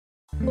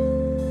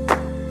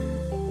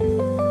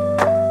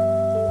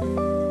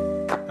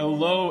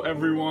Hello,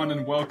 everyone,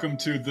 and welcome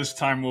to This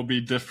Time Will Be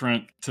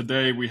Different.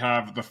 Today we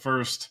have the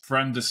first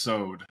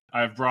friend-isode.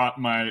 I've brought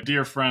my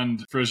dear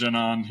friend Frisson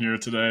on here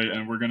today,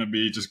 and we're going to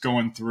be just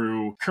going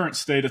through current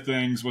state of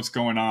things, what's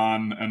going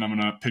on, and I'm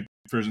going to pick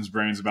Frisson's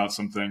brains about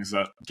some things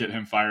that get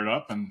him fired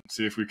up and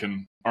see if we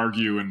can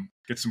argue and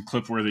get some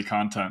clip-worthy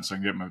content so I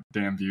can get my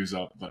damn views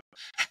up. But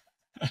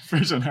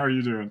Frisson, how are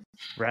you doing?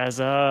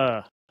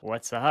 Reza,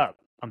 what's up?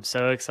 I'm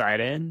so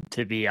excited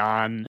to be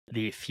on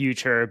the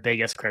future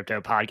biggest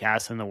crypto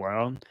podcast in the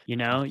world. You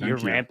know, you're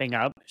ramping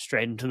up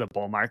straight into the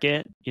bull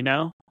market. You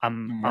know,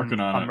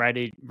 I'm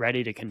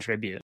ready to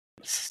contribute.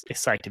 It's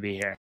psyched to be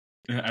here.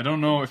 I don't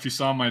know if you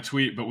saw my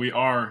tweet, but we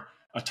are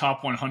a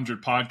top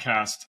 100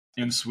 podcast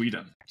in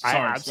Sweden. I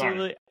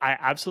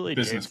absolutely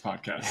business did.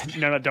 Podcast.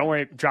 No, don't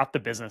worry. Drop the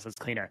business. It's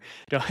cleaner.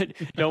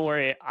 Don't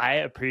worry. I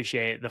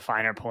appreciate the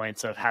finer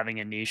points of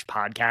having a niche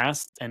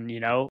podcast, and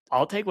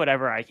I'll take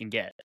whatever I can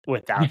get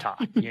with DAO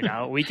Talk.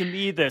 We can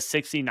be the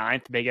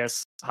 69th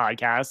biggest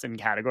podcast in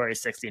category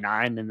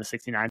 69 in the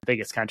 69th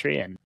biggest country,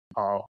 and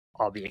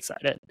I'll be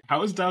excited.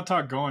 How is DAO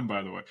Talk going,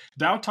 by the way?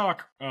 DAO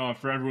Talk,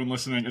 for everyone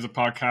listening, is a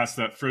podcast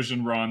that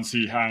Frisson runs.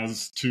 He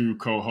has two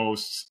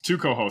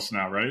co-hosts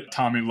now, right?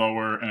 Tommy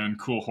Lower and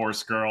Cool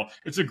Horse Girl.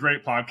 It's a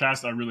great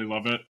podcast. I really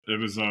love it. It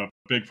was a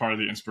big part of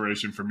the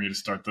inspiration for me to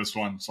start this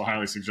one. So I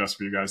highly suggest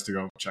for you guys to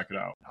go check it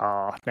out.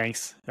 Oh,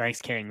 thanks,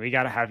 King. We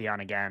got to have you on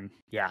again.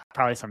 Yeah,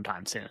 probably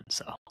sometime soon.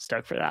 So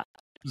stoked for that.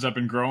 Has that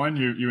been growing?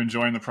 You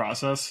enjoying the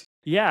process?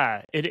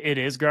 Yeah, it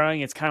is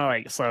growing. It's kind of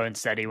like slow and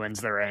steady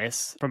wins the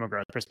race from a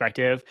growth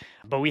perspective.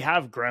 But we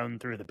have grown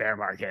through the bear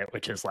market,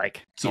 which is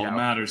like, it's all that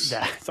matters.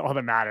 That's all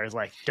that matters.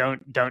 Like,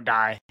 don't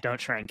die, don't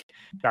shrink.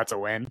 That's a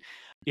win.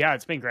 Yeah,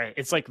 it's been great.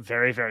 It's like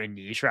very, very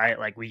niche, right?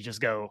 Like we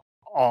just go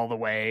all the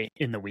way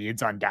in the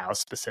weeds on DAO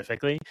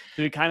specifically.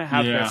 So we kind of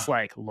have this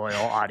like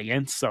loyal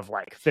audience of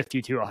like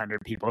 50 to 100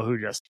 people who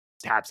just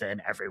taps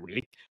in every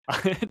week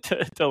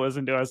to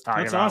listen to us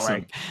talk about awesome.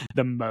 Like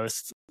the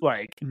most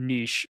like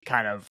niche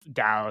kind of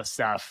DAO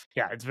stuff.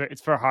 Yeah,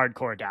 it's for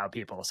hardcore DAO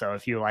people. So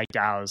if you like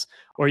DAOs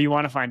or you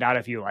want to find out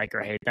if you like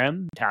or hate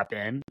them, tap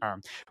in.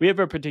 We have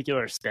a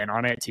particular spin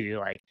on it too.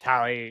 Like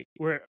Tally,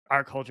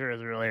 our culture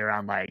is really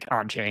around like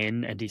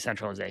on-chain and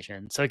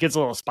decentralization. So it gets a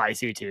little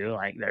spicy too.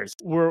 Like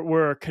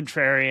we're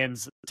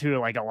contrarians to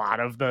like a lot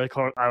of the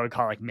I would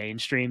call like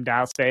mainstream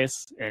DAO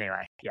space.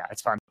 Anyway, yeah,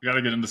 it's fun. We got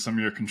to get into some of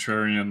your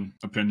contrarian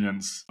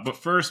opinions. But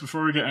first,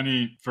 before we get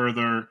any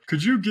further,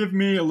 could you give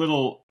me a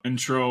little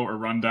intro or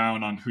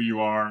rundown on who you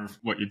are,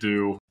 what you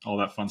do, all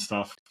that fun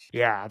stuff?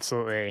 Yeah,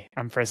 absolutely.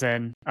 I'm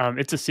Frisson.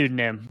 It's a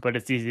pseudonym, but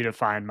it's easy to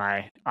find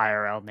my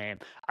IRL name.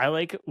 I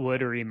would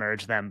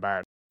remerge them,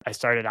 but I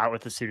started out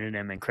with a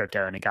pseudonym in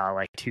crypto and it got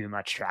like too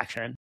much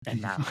traction.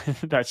 And now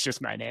that's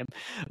just my name.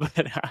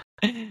 But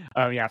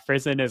yeah,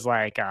 Frisson is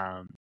like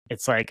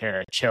it's like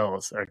a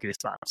chills or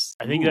goosebumps.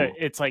 I think that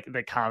it's like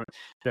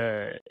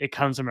it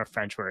comes from a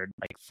French word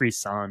like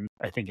frisson,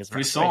 I think is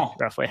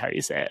roughly how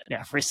you say it.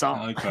 Yeah, frisson.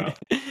 I like that.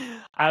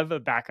 I have a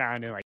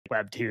background in like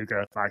Web 2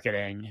 growth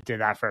marketing.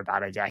 Did that for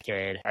about a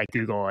decade at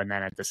Google, and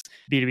then at this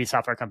B2B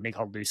software company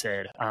called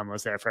Lucid.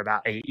 Was there for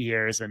about 8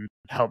 years and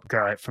helped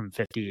grow it from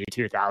 50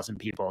 to 1,000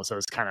 people. So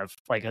it's kind of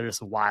like this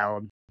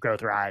wild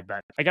growth ride,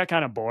 but I got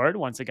kind of bored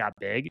once it got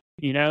big.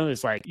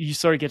 It's like you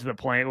sort of get to the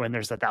point when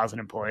there's 1,000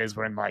 employees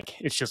when like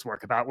it's just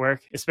work about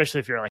work, especially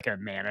if you're like a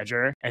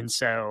manager. And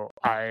so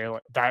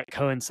that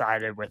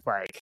coincided with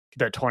like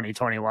the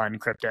 2021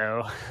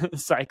 crypto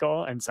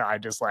cycle, and so I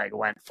just like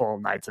went full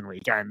nights and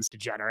weekends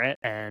degenerate,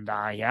 and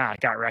I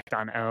got wrecked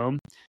on Ohm.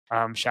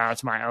 Shout out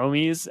to my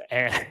Ohmies,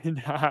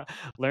 and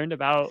learned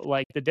about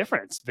like the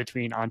difference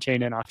between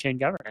on-chain and off-chain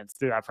governance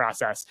through that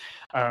process.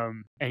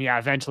 And yeah,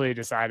 eventually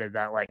decided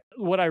that like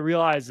what I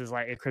realized is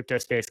like a crypto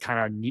space kind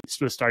of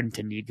was starting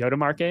to need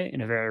go-to-market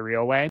in a very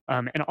real way.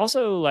 And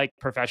also like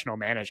professional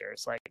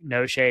managers, like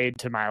no shade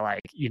to my like,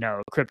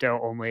 crypto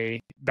only,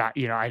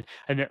 I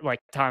like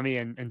Tommy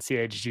and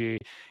CHG,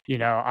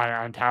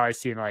 on Tally's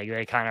team, like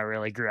they kind of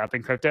really grew up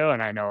in crypto.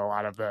 And I know a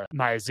lot of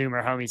my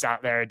Zoomer homies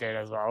out there did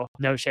as well.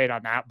 No shade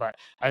on that. But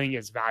I think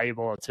it's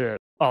valuable to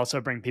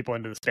also bring people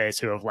into the space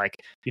who have like,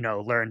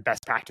 learned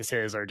best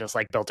practices or just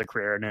like built a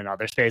career in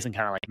another space and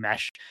kind of like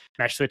mesh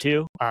the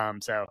two.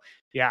 So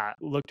yeah,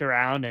 looked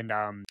around and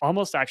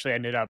almost actually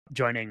ended up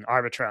joining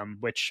Arbitrum,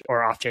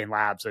 or Off-Chain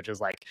Labs, which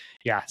is like,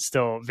 yeah,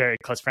 still very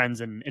close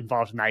friends and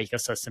involved in that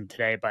ecosystem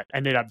today, but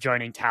ended up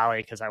joining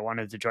Tally because I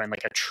wanted to join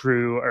like a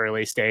true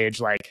early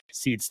stage, like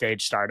seed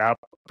stage startup,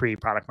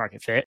 pre-product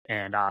market fit.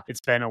 And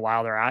it's been a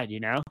wild ride,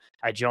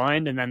 I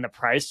joined and then the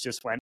price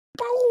just went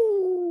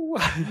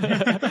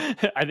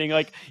I think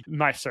like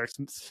my first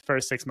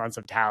 6 months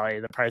of Tally,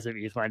 the price of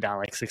ETH went down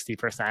like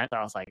 60%.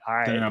 I was like, all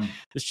right,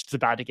 this is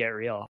about to get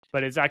real.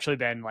 But it's actually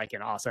been like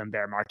an awesome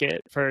bear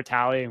market for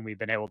Tally, and we've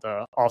been able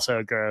to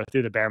also grow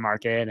through the bear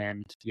market.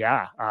 And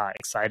yeah,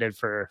 excited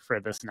for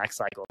this next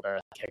cycle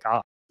to kick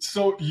off.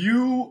 So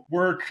you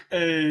work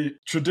a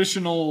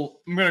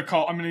traditional, I'm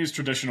going to use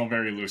traditional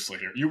very loosely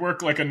here. You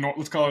work like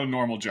let's call it a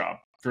normal job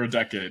for a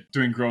decade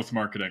doing growth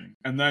marketing.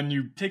 And then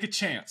you take a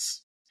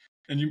chance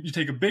and you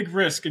take a big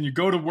risk and you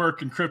go to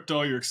work in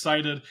crypto, you're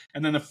excited,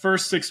 and then the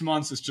first 6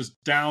 months is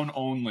just down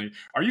only.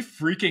 Are you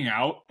freaking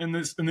out in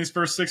these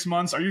first 6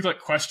 months? Are you like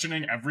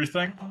questioning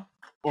everything?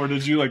 Or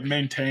did you like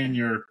maintain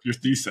your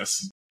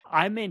thesis?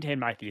 I maintained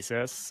my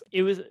thesis.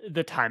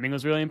 The timing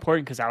was really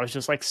important because I was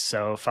just like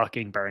so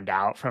fucking burned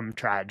out from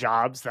trad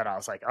jobs that I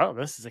was like, oh,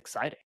 this is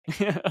exciting.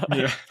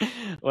 Yeah.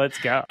 Let's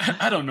go.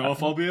 I don't know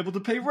if I'll be able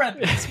to pay rent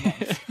this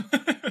month.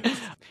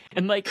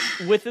 And like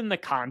within the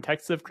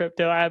context of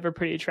crypto, I have a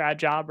pretty trad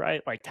job,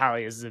 right? Like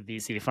Tallyx is a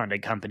VC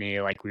funded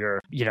company. Like we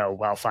were,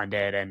 well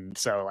funded. And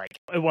so like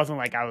it wasn't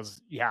like I was,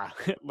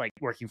 like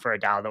working for a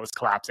DAO that was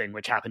collapsing,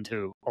 which happened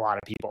to a lot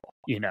of people,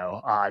 in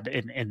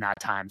that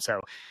time.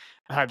 So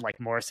I had like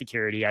more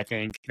security, I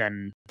think,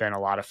 than a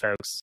lot of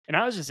folks. And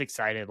I was just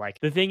excited. Like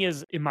the thing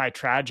is, in my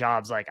trad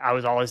jobs, like I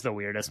was always the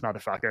weirdest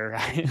motherfucker,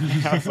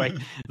 right? I was like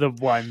the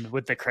one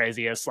with the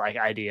craziest like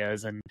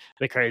ideas and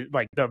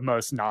the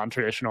most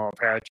non-traditional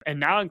approach. And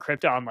now in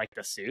crypto, I'm like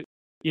the suit,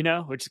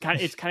 which is kind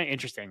of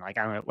interesting. Like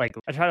I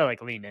try to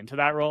like lean into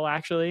that role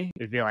actually.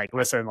 It'd be like,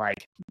 listen,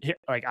 like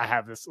I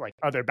have this like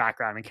other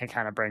background and can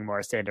kind of bring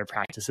more standard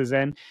practices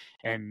in.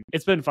 And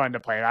it's been fun to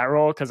play that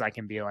role because I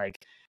can be like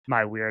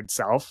my weird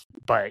self,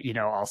 but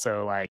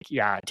also like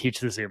teach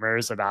the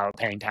Zoomers about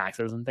paying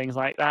taxes and things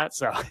like that.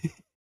 So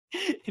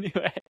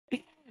anyway,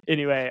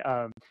 it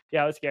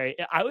was scary.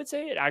 I would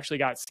say it actually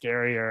got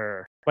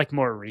scarier like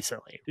more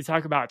recently. We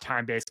talk about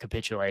time-based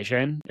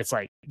capitulation. It's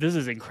like this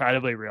is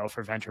incredibly real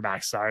for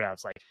venture-backed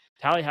startups. Like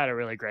Tally had a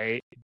really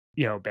great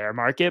bear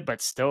market,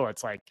 but still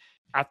it's like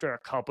after a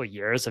couple of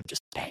years of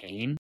just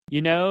pain,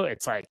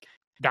 it's like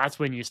that's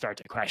when you start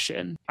to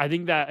question. I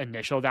think that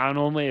initial down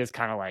only is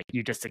kind of like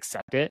you just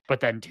accept it. But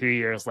then 2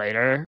 years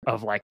later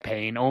of like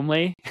pain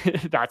only,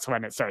 that's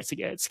when it starts to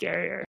get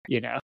scarier,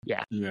 Yeah.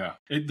 Yeah.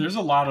 There's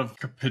a lot of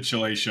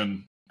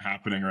capitulation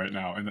happening right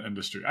now in the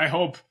industry. I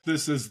hope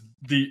this is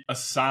a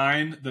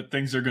sign that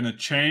things are going to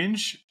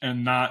change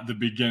and not the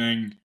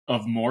beginning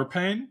of more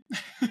pain.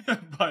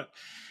 But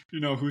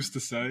who's to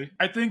say?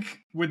 I think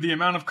with the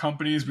amount of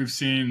companies we've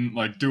seen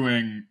like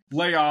doing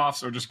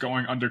layoffs or just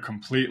going under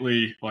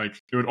completely, like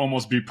it would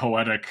almost be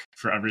poetic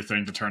for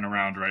everything to turn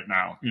around right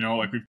now.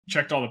 Like we've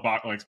checked all the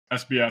like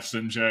SBF's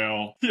in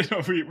jail.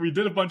 We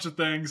did a bunch of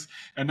things,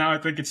 and now I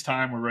think it's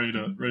time we're ready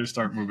to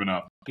start moving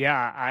up.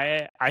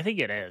 Yeah, I think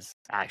it is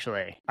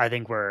actually. I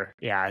think we're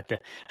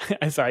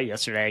I saw it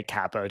yesterday.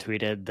 Capo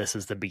tweeted, "This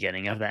is the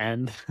beginning of the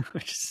end,"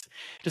 which is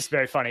just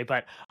very funny.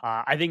 But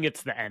I think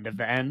it's the end of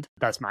the end.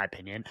 That's my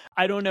opinion.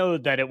 I don't know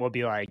that it will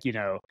be like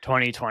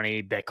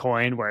 2020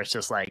 Bitcoin where it's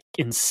just like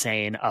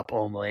insane up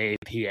only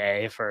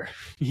PA for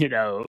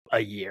a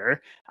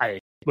year. I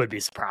would be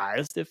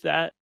surprised if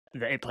it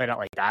played out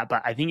like that.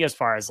 But I think as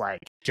far as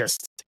like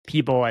just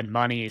people and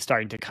money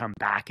starting to come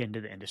back into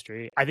the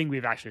industry, I think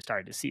we've actually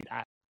started to see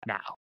that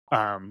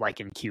now, like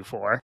in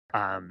Q4.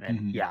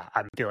 And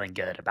I'm feeling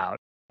good about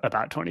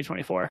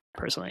 2024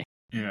 personally.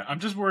 Yeah, I'm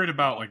just worried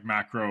about like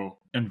macro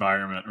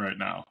environment right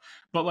now.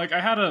 But like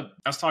I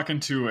was talking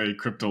to a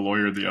crypto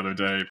lawyer the other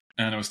day,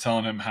 and I was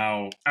telling him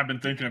how I've been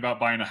thinking about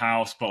buying a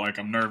house, but like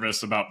I'm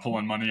nervous about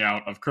pulling money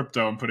out of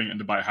crypto and putting it in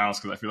to buy a house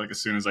because I feel like as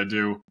soon as I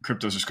do,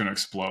 crypto's just going to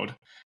explode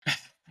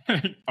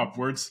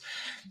upwards.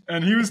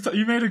 And he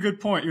made a good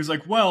point. He was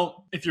like,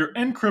 well, if you're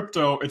in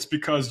crypto, it's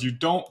because you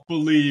don't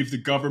believe the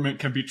government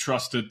can be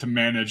trusted to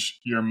manage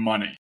your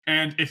money.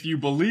 And if you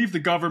believe the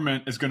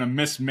government is going to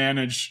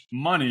mismanage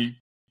money,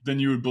 then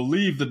you would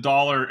believe the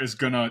dollar is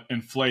going to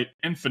inflate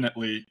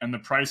infinitely and the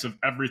price of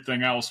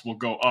everything else will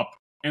go up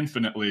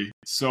infinitely.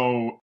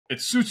 So it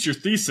suits your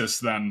thesis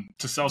then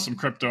to sell some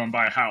crypto and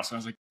buy a house. And I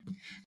was like,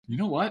 you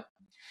know what?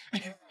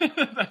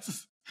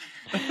 that's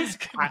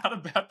not a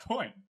bad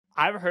point.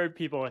 I've heard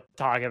people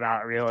talk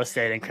about real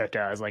estate and crypto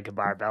as like a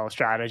barbell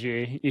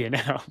strategy,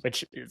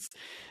 which is,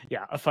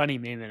 a funny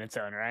meme in its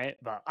own right.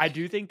 But I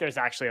do think there's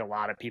actually a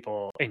lot of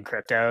people in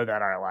crypto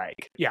that are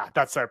like,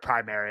 that's their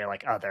primary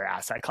like other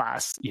asset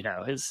class,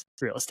 is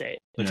real estate,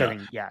 which I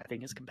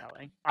think is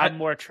compelling. I'm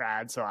more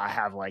trad, so I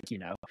have like,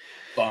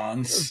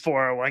 bonds,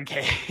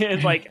 401k.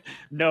 And like,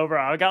 no,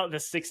 bro, I got the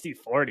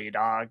 60-40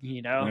 dog,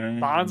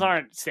 bonds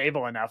aren't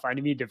stable enough. I need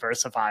to be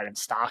diversified in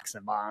stocks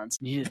and bonds.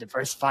 You need to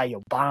diversify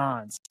your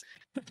bonds.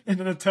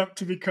 In an attempt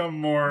to become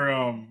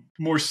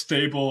more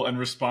stable and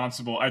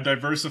responsible, I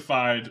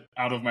diversified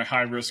out of my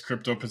high-risk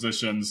crypto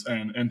positions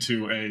and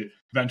into a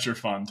venture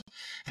fund.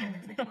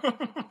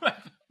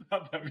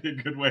 That'd be a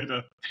good way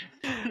to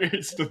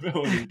create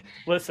stability.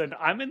 Listen,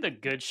 I'm in the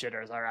good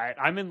shitters, all right?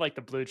 I'm in like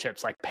the blue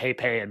chips like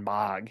PayPay and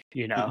Mog,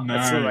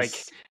 Nice. So like,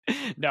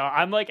 no,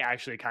 I'm like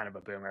actually kind of a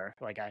boomer.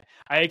 Like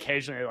I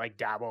occasionally like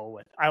dabble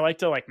with, I like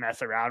to like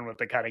mess around with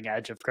the cutting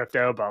edge of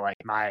crypto, but like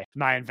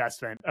my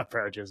investment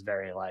approach is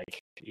very like,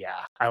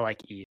 I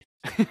like ETH.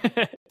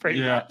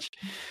 Pretty much.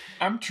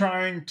 I'm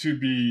trying to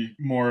be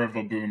more of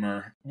a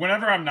boomer.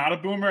 Whenever I'm not a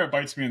boomer, it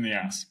bites me in the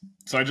ass.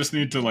 So I just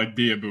need to like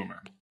be a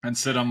boomer and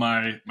sit on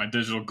my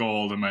digital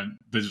gold and my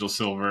digital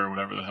silver, or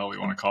whatever the hell we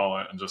want to call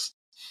it, and just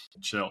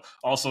chill.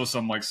 Also,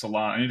 some like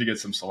Solana. I need to get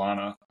some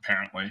Solana,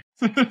 apparently.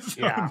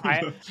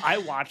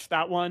 I watched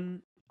that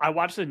one. I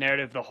watched the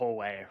narrative the whole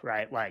way,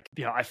 right? Like,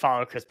 I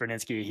follow Chris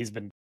Berninsky. He's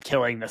been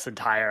killing this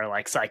entire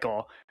like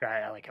cycle,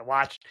 right? I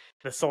watched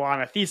the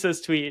Solana thesis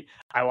tweet.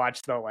 I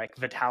watched the like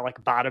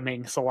Vitalik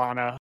bottoming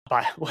Solana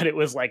by when it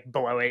was like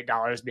below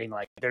 $8, being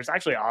like, there's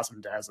actually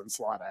awesome devs in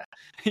Solana.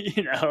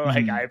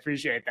 I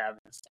appreciate them.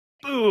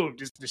 Boom,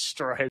 just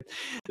destroyed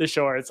the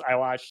shorts. I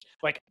watched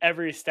like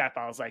every step.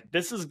 I was like,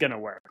 this is gonna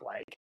work.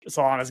 Like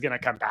Solana's gonna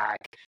come back.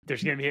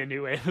 There's gonna be a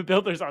new wave of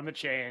builders on the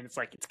chain. It's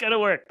like, it's gonna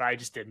work, but I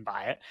just didn't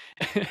buy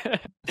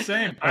it.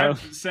 Same.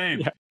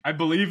 Yeah. I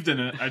believed in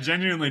it. I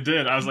genuinely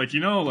did. I was like,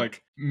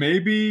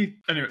 maybe.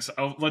 Anyways,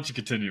 I'll let you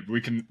continue. But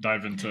we can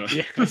dive into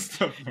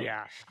stuff.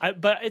 Yeah,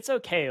 but it's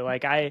okay.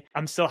 Like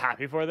I'm still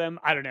happy for them.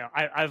 I don't know.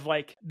 I've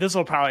like, this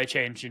will probably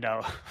change.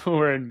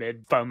 We're in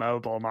mid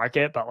FOMO bull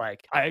market, but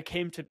like I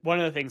came to one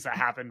of the things that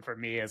happened for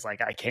me is like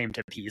I came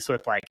to peace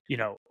with like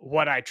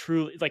what I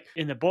truly like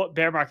in the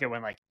bear market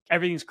when like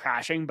everything's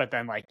crashing, but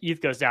then like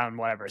ETH goes down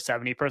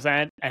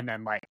 70%, and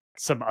then like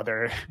some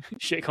other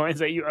shitcoins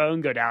that you own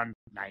go down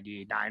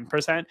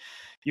 99%.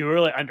 You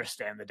really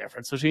understand the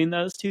difference between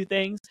those two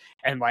things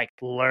and like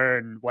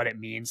learn what it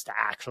means to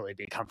actually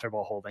be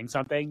comfortable holding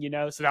something,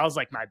 So that was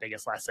like my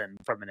biggest lesson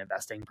from an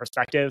investing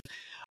perspective,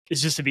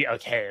 is just to be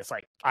okay. It's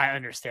like, I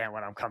understand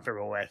what I'm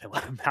comfortable with and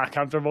what I'm not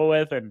comfortable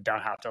with, and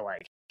don't have to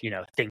like,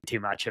 think too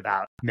much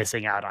about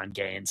missing out on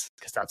gains,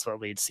 because that's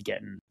what leads to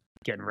getting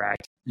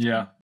wrecked.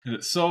 Yeah.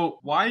 So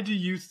why do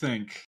you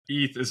think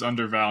ETH is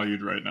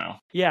undervalued right now?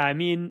 Yeah, I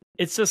mean,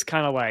 it's just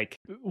kind of like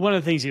one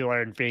of the things you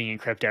learn being in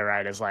crypto,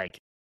 right, is like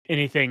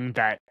anything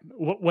that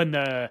when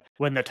the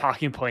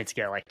talking points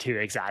get like too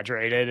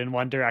exaggerated in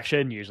one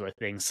direction, usually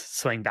things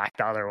swing back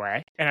the other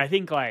way. And I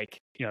think like,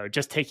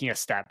 just taking a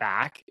step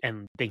back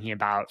and thinking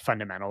about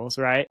fundamentals,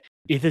 right?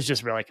 ETH is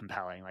just really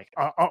compelling. Like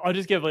I'll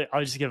just give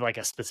like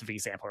a specific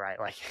example, right?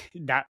 Like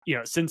that,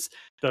 since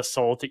the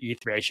SOL to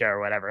ETH ratio or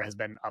whatever has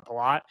been up a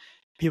lot,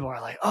 people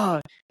are like, oh,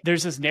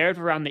 there's this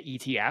narrative around the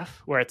ETF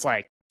where it's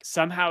like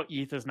somehow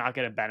ETH is not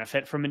going to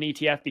benefit from an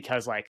ETF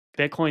because like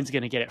Bitcoin's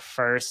going to get it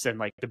first, and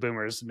like the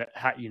boomers,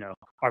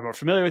 are more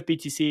familiar with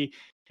BTC,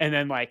 and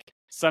then like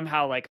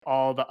somehow like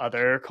all the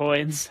other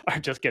coins are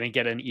just going to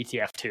get an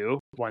ETF too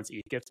once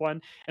ETH gets one.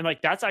 And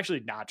like that's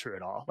actually not true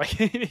at all. Like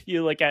if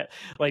you look at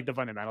like the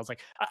fundamentals, like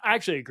I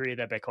actually agree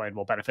that Bitcoin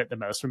will benefit the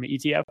most from an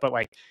ETF, but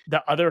like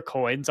the other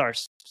coins are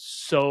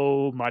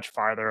so much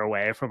farther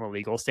away from a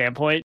legal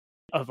standpoint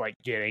of like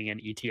getting an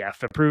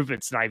ETF approved.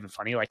 It's not even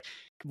funny. Like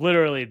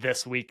literally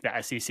this week,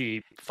 the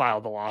SEC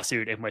filed a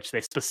lawsuit in which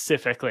they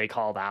specifically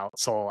called out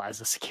SOL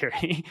as a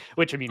security,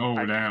 which I mean,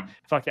 damn.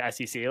 Fuck the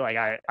SEC. Like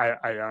I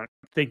don't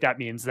think that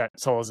means that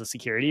SOL is a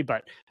security,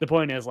 but the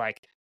point is like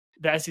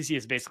the SEC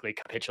has basically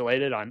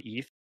capitulated on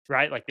ETH,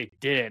 right? Like they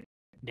didn't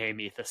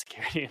name ETH a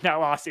security in that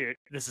lawsuit.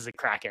 This is a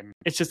Kraken.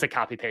 It's just a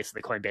copy paste of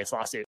the Coinbase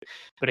lawsuit,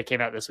 but it came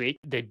out this week.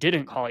 They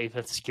didn't call ETH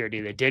a security.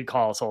 They did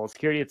call SOL a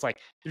security. It's like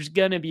there's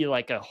gonna be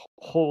like a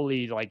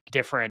wholly like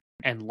different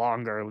and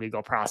longer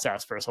legal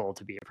process for SOL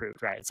to be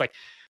approved, right? It's like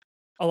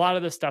a lot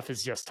of this stuff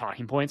is just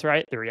talking points,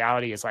 right? The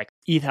reality is like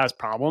ETH has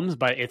problems,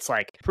 but it's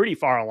like pretty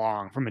far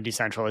along from a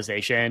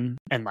decentralization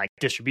and like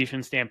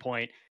distribution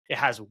standpoint. It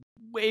has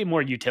way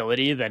more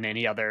utility than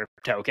any other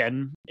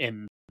token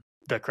in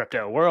the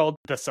crypto world.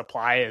 The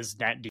supply is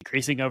net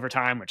decreasing over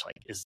time, which like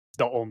is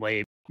the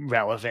only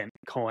relevant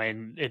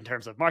coin in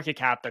terms of market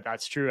cap that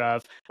that's true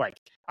of. Like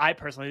I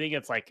personally think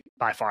it's like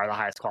by far the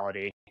highest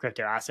quality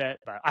crypto asset,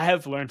 but I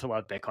have learned to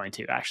love Bitcoin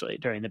too, actually,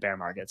 during the bear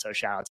market. So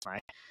shout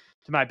out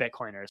to my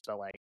Bitcoiners. But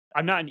like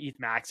I'm not an ETH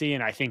maxi,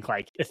 and I think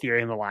like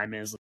Ethereum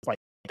alignment is like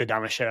the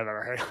dumbest shit I've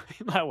ever heard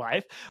in my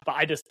life. But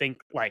I just think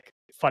like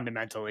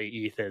fundamentally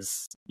ETH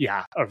is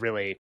a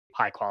really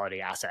high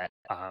quality asset.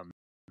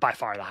 By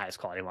far the highest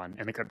quality one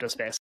in the crypto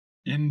space.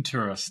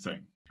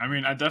 Interesting. I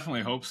mean, I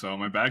definitely hope so.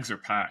 My bags are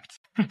packed.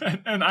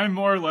 And I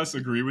more or less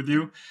agree with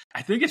you.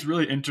 I think it's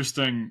really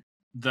interesting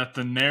that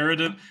the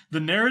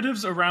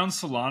narratives around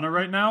Solana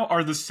right now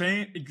are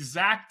the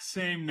exact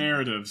same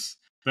narratives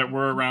that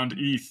were around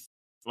ETH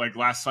like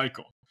last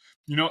cycle.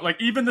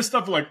 Like even the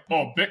stuff like,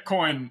 oh,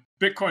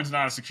 Bitcoin's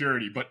not a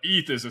security, but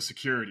ETH is a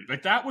security.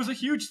 Like that was a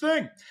huge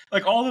thing.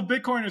 Like all the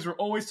Bitcoiners were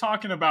always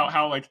talking about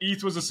how like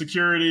ETH was a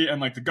security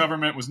and like the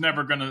government was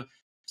never going to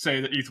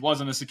say that ETH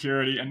wasn't a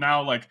security. And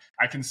now like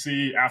I can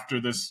see after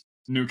this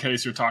new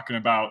case you're talking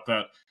about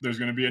that there's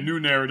going to be a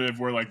new narrative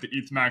where like the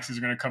ETH maxis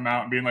are going to come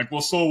out and being like,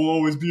 well, SOL will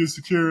always be a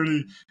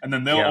security. And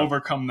then they'll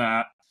overcome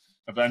that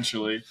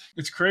eventually.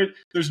 It's crazy.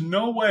 There's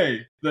no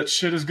way that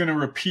shit is going to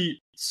repeat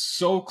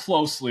so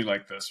closely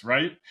like this,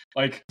 right?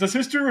 Like, does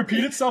history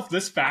repeat itself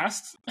this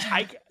fast?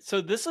 So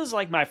this is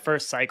like my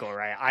first cycle,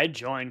 right? I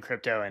joined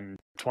crypto in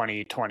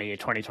 2020,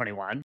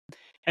 2021.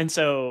 And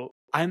so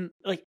I'm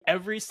like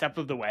every step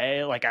of the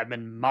way, like I've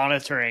been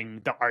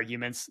monitoring the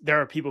arguments. There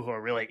are people who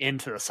are really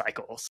into the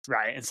cycles,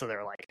 right? And so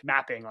they're like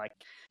mapping like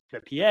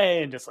the PA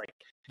and just like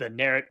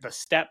the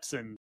steps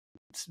and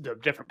the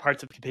different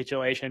parts of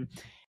capitulation.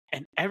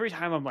 And every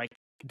time I'm like,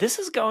 this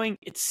is going,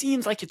 it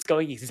seems like it's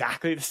going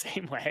exactly the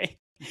same way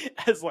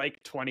as like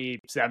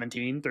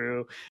 2017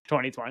 through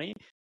 2020,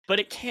 but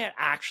it can't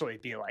actually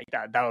be like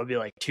that. That would be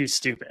like too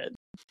stupid.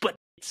 But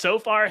so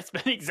far it's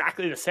been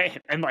exactly the same.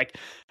 And like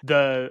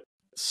the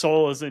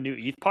Sol is a new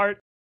ETH part,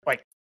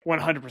 like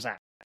 100%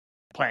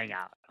 playing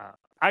out.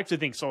 I actually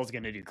think Sol's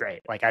going to do great.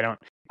 Like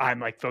I'm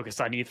like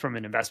focused on ETH from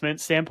an investment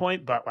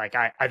standpoint, but like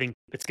I think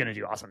it's going to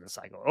do awesome this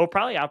cycle. It'll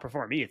probably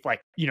outperform ETH,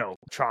 like,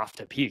 trough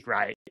to peak,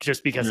 right?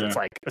 Just because it's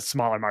like a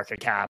smaller market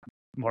cap,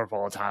 more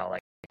volatile.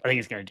 Like I think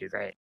it's going to do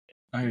great.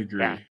 I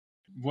agree.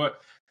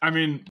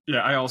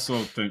 I also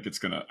think it's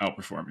going to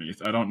outperform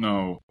ETH. I don't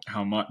know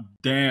how much.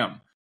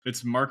 Damn,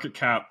 its market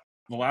cap.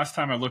 The last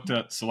time I looked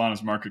at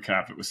Solana's market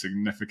cap, it was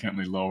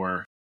significantly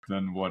lower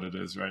than what it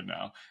is right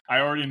now. I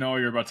already know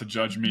you're about to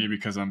judge me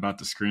because I'm about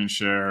to screen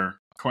share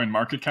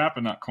CoinMarketCap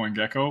and not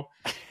CoinGecko.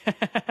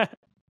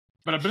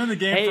 But I've been in the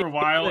game for a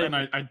while, and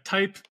I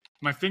type,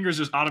 my fingers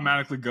just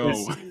automatically go.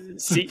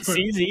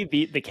 CZ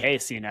beat the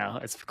case,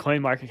 It's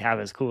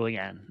CoinMarketCap is cool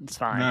again. It's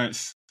fine.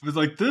 Nice. But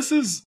like, this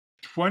is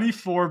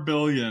 24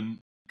 billion.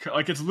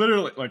 Like, it's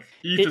literally like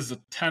ETH is a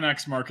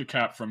 10x market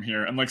cap from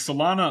here, and like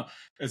Solana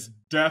is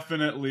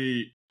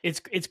definitely.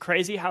 It's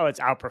crazy how it's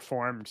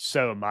outperformed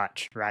so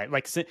much, right?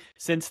 Like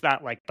since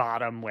that like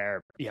bottom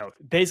where,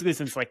 basically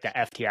since like the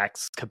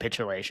FTX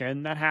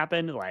capitulation that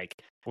happened like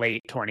late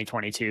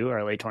 2022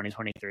 or late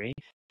 2023,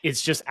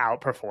 it's just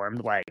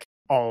outperformed like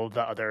all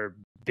the other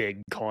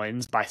big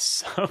coins by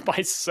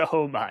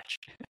so much.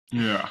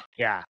 Yeah.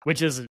 Yeah,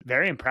 which is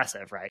very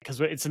impressive, right?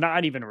 Because it's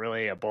not even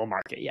really a bull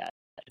market yet.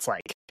 It's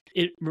like,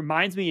 it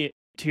reminds me,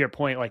 to your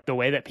point, like the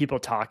way that people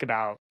talk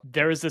about,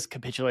 there was this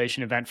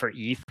capitulation event for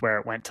ETH where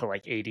it went to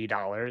like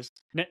 $80.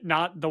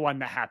 Not the one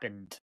that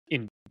happened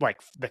in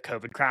like the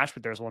COVID crash,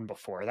 but there's one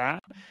before that.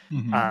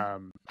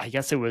 Mm-hmm. I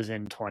guess it was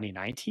in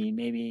 2019,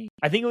 maybe.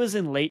 I think it was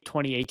in late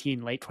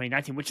 2018, late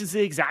 2019, which is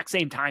the exact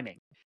same timing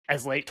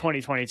as late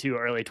 2022,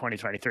 early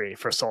 2023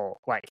 for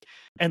Sol. Like,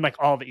 and like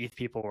all the ETH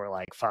people were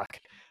like, fuck.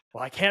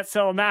 Well, I can't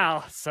sell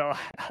now, so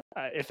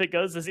if it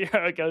goes to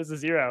zero, it goes to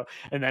zero.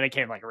 And then it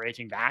came like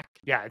raging back.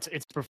 Yeah, it's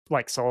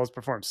like Sol has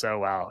performed so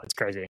well. It's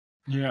crazy.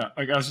 Yeah,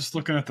 like I was just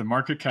looking at the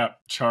market cap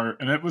chart,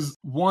 and it was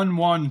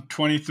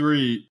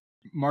 1/1/23.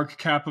 Market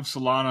cap of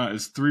Solana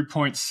is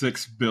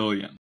 3.6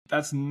 billion.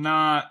 That's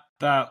not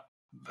that.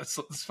 That's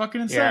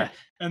fucking insane. Yeah.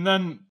 And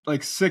then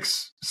like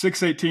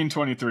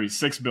 6/18/23,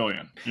 6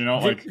 billion.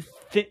 Like.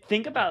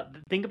 Think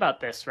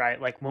about this,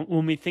 right? Like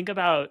when we think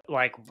about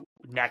like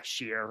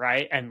next year,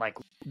 right? And like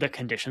the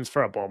conditions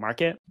for a bull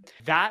market,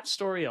 that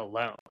story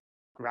alone,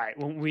 right?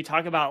 When we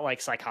talk about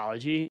like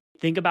psychology,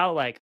 think about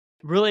like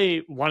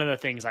really one of the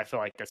things I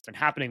feel like that's been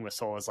happening with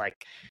Sol is like,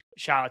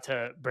 shout out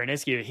to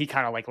Bernisky, he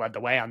kind of like led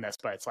the way on this,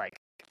 but it's like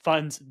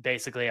funds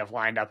basically have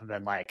lined up and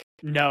been like,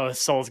 no,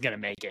 Sol's going to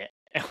make it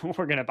and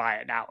we're going to buy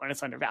it now when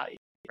it's undervalued.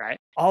 Right.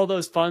 All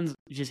those funds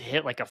just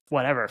hit like a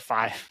whatever,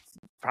 probably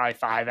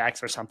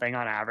 5x or something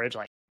on average,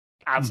 like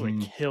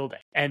absolutely killed it.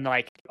 And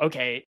like,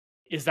 okay,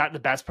 is that the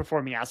best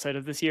performing asset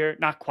of this year?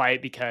 Not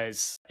quite,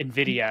 because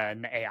NVIDIA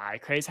and the AI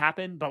craze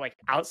happened, but like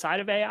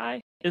outside of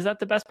AI, is that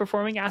the best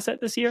performing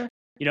asset this year?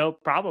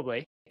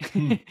 Probably.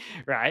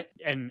 Right.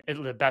 And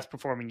the best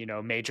performing,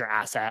 major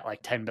asset, like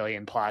 10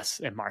 billion plus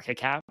in market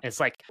cap. It's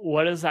like,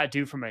 what does that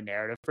do from a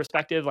narrative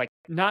perspective? Like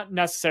not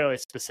necessarily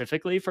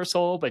specifically for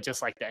Sol, but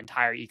just like the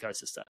entire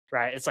ecosystem,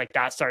 right? It's like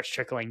that starts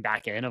trickling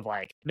back in of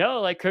like,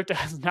 no, like crypto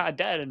is not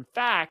dead. In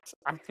fact,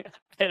 I'm gonna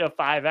hit a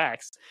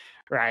 5x,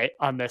 right?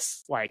 On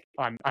this, like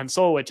on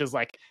Sol, which is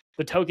like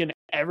the token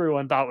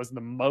everyone thought was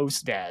the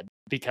most dead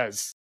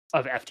because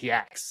of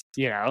FTX,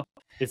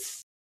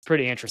 it's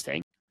pretty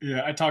interesting.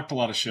 Yeah, I talked a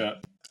lot of shit.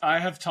 I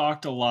have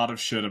talked a lot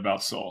of shit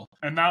about Sol.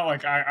 And now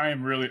like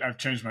I've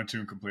changed my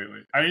tune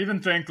completely. I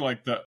even think I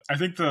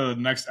think the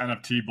next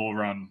NFT bull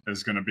run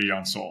is going to be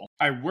on Sol.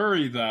 I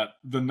worry that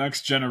the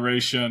next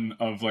generation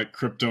of like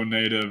crypto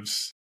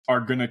natives are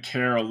going to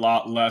care a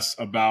lot less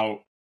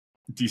about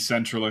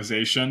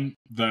decentralization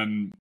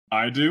than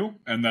I do,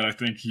 and that I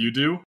think you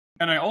do.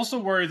 And I also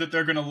worry that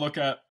they're going to look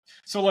at,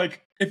 so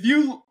like if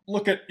you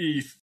look at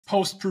ETH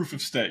post proof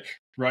of stake,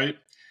 right?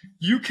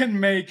 You can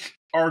make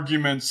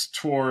arguments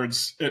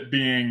towards it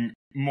being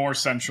more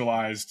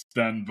centralized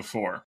than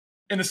before,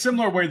 in a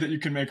similar way that you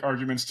can make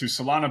arguments to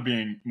Solana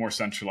being more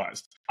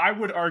centralized. I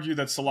would argue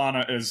that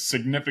Solana is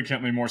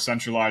significantly more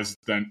centralized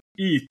than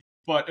ETH,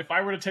 but if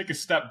I were to take a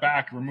step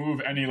back, remove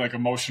any like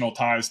emotional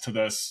ties to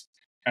this,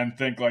 and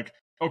think like,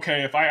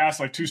 okay, if I ask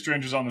like two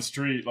strangers on the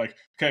street, like,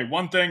 okay,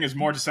 one thing is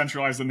more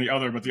decentralized than the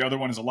other, but the other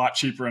one is a lot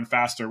cheaper and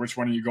faster, which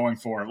one are you going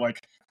for?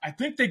 Like, I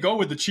think they go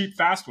with the cheap,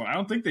 fast one. I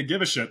don't think they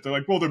give a shit. They're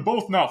like, well, they're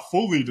both not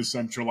fully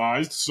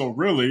decentralized, so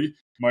really,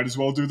 might as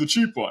well do the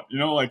cheap one.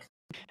 Like,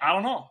 I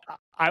don't know.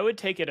 I would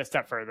take it a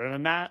step further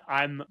than that.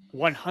 I'm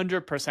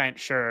 100%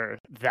 sure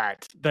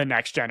that the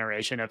next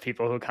generation of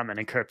people who come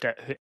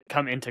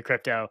into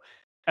crypto,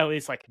 at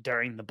least like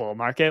during the bull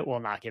market, will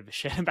not give a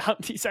shit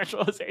about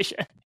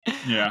decentralization.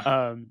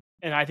 Yeah.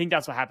 And I think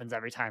that's what happens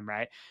every time,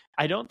 right?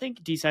 I don't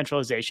think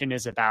decentralization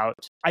is about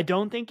I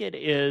don't think it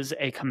is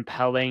a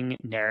compelling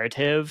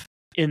narrative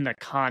in the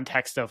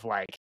context of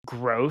like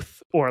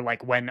growth or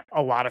like when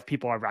a lot of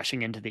people are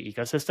rushing into the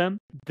ecosystem.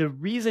 The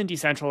reason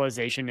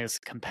decentralization is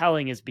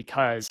compelling is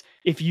because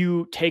if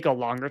you take a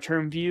longer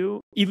term view,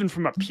 even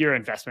from a pure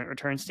investment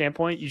return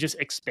standpoint, you just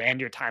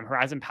expand your time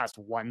horizon past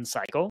one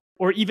cycle,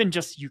 or even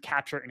just you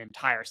capture an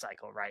entire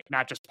cycle, right?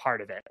 Not just part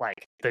of it,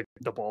 like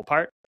the bull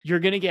part. You're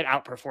going to get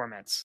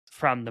outperformance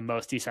from the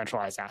most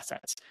decentralized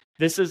assets.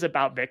 This is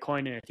about Bitcoin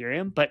and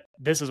Ethereum, but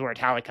this is where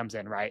Tally comes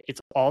in, right?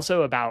 It's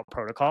also about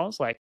protocols.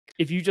 Like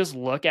if you just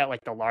look at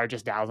like the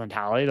largest DAOs on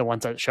Tally, the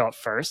ones that show up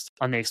first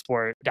on the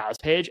Explore DAOs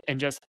page, and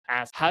just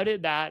ask, how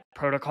did that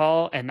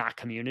protocol and that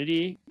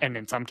community, and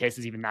in some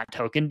cases even that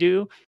token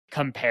do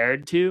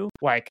compared to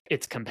like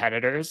its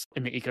competitors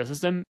in the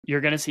ecosystem,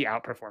 you're going to see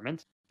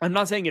outperformance. I'm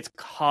not saying it's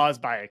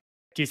caused by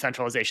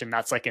decentralization.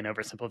 That's like an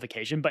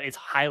oversimplification, but it's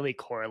highly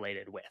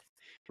correlated with,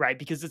 right?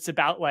 Because it's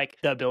about like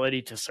the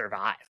ability to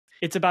survive.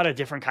 It's about a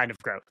different kind of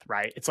growth,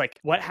 right? It's like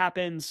what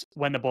happens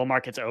when the bull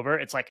market's over?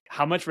 It's like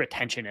how much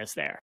retention is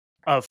there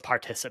of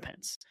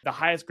participants? The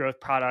highest growth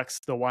products,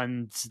 the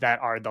ones that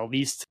are the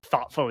least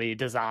thoughtfully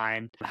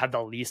designed, have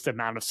the least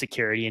amount of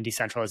security and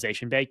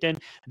decentralization baked in,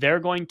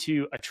 they're going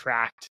to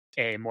attract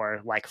a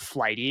more like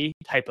flighty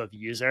type of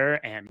user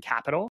and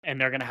capital, and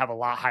they're going to have a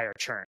lot higher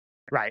churn,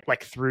 right?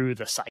 Like through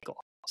the cycle.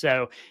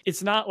 So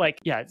it's not like,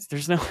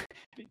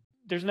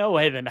 there's no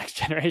way the next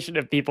generation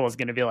of people is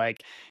going to be like,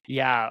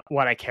 yeah,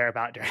 what I care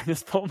about during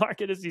this bull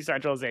market is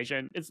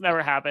decentralization. It's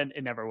never happened.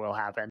 It never will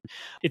happen.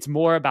 It's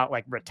more about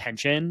like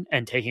retention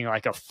and taking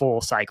like a full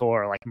cycle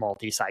or like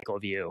multi-cycle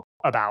view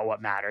about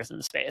what matters in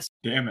the space.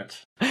 Damn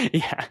it.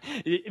 Yeah.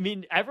 I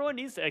mean, everyone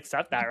needs to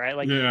accept that, right?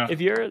 Like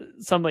if you're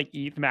some like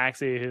ETH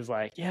maxi who's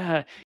like,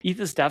 yeah, ETH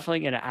is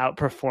definitely going to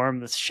outperform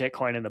this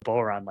shitcoin in the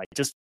bull run, like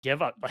just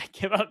give up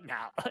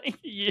now. Like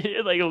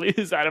you like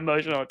lose that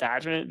emotional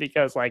attachment,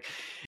 because like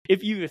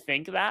if you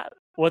think that,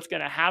 what's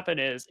going to happen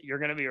is you're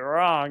going to be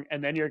wrong,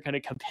 and then you're going to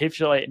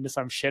capitulate into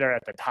some shitter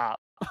at the top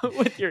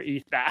with your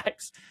ETH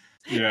backs.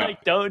 Yeah.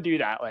 Like don't do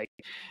that. Like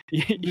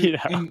you know.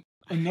 And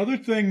another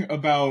thing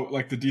about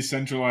like the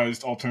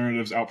decentralized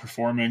alternatives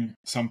outperforming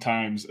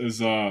sometimes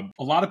is a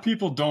lot of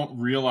people don't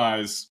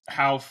realize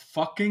how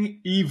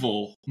fucking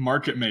evil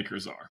market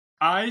makers are.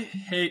 I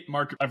hate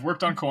market. I've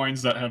worked on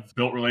coins that have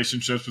built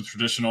relationships with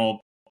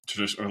traditional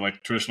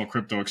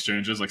crypto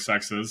exchanges like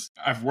Sexes.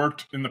 I've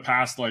worked in the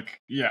past,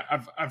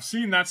 I've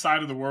seen that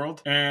side of the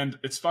world, and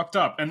it's fucked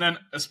up. And then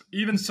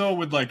even so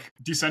with like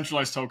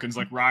decentralized tokens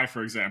like Rye,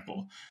 for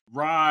example,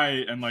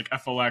 Rye and like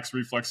FLX,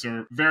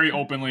 Reflexer very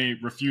openly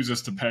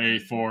refuses to pay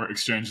for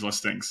exchange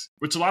listings,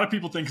 which a lot of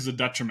people think is a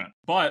detriment.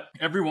 But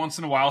every once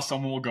in a while,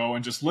 someone will go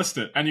and just list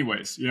it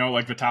anyways. You know,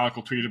 like Vitalik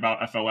will tweet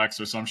about FLX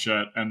or some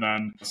shit, and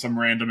then some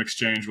random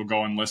exchange will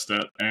go and list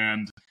it.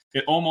 And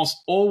it almost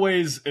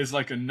always is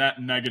like a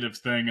net negative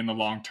thing in the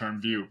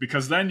long-term view,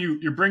 because then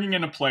you're bringing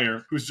in a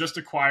player who's just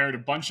acquired a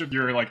bunch of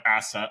your like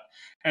asset,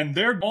 and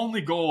their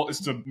only goal is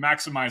to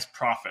maximize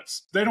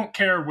profits. They don't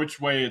care which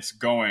way it's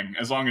going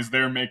as long as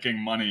they're making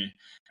money.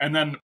 And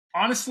then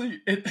honestly,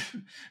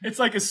 it's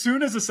like as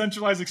soon as a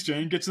centralized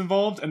exchange gets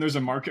involved and there's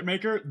a market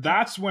maker,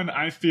 that's when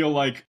I feel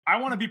like I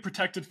want to be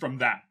protected from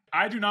that.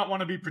 I do not want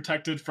to be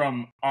protected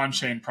from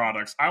on-chain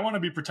products. I want to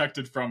be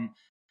protected from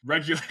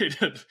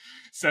regulated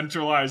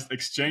centralized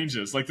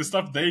exchanges. Like the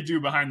stuff they do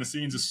behind the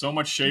scenes is so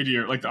much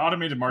shadier. Like the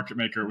automated market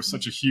maker was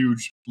such a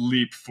huge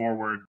leap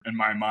forward in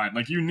my mind.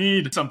 Like you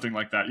need something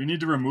like that. You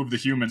need to remove the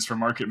humans from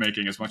market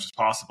making as much as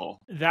possible.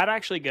 That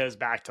actually goes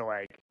back to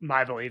like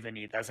my belief in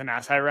ETH as an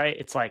asset, right?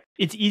 It's like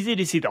it's easy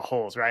to see the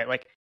holes, right?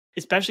 Like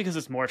especially because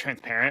it's more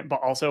transparent,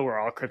 but also we're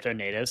all crypto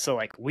natives. So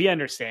like we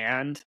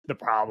understand the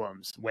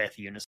problems with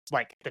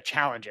like the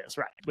challenges,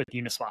 right? With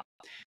Uniswap.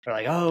 They're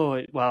like,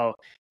 oh, well,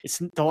 it's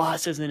the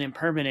loss isn't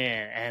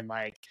impermanent, and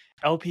like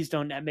LPs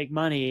don't net make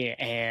money,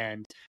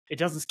 and it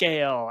doesn't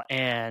scale,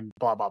 and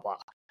blah, blah, blah.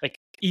 Like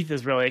ETH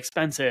is really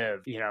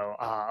expensive, the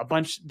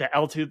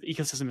L2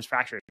 ecosystem is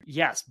fractured.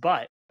 Yes,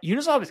 but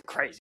Uniswap is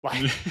crazy.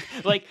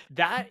 Like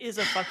that is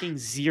a fucking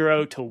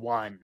 0 to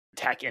 1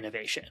 tech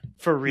innovation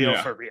for real.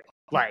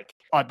 Like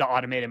the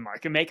automated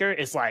market maker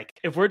is like,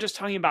 if we're just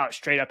talking about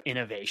straight up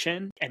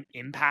innovation and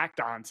impact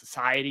on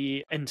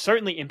society, and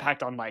certainly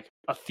impact on like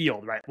a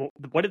field, right? Well,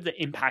 what did the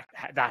impact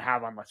that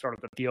have on like sort of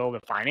the field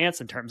of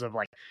finance in terms of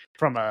like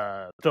from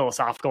a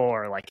philosophical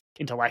or like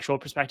intellectual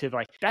perspective?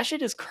 Like that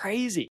shit is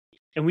crazy.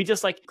 And we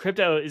just like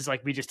crypto is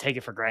like, we just take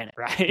it for granted,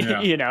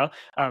 right? Yeah.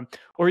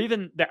 Or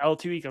even the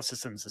L2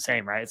 ecosystem is the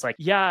same, right? It's like,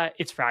 yeah,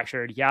 it's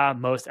fractured. Yeah,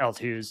 most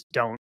L2s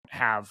don't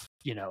have,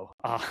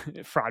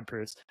 fraud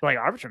proofs, but like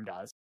Arbitrum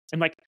does. And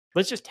like,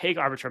 let's just take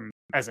Arbitrum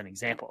as an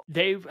example.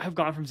 They have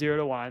gone from 0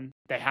 to 1.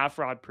 They have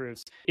fraud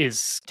proofs,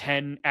 is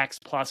 10x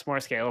plus more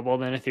scalable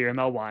than Ethereum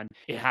L1.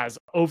 It has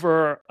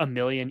over 1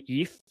 million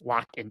ETH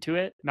locked into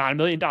it, not $1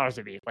 million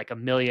of ETH, like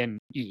 1 million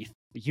ETH.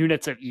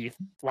 Units of ETH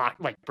locked,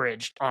 like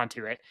bridged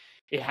onto it.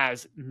 It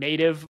has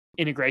native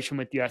integration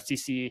with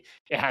USDC.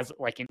 It has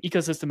like an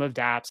ecosystem of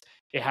dApps.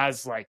 It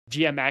has like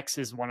GMX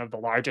is one of the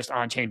largest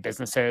on-chain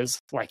businesses,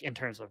 like in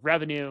terms of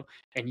revenue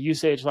and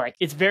usage. Like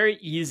it's very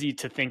easy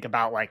to think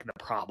about like the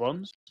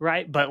problems,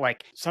 right? But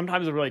like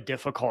sometimes it's really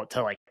difficult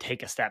to like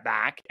take a step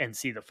back and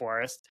see the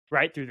forest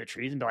right through the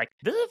trees and be like,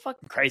 this is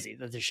fucking crazy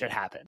that this shit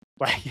happened.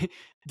 Like,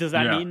 does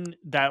that mean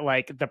that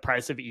like the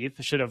price of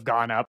ETH should have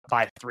gone up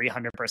by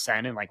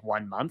 300% in like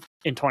 1 month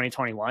in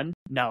 2021?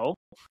 No.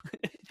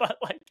 But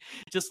like,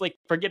 just like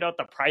forget out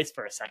the price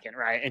for a second,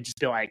 right? And just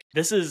be like,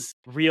 this is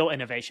real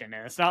innovation.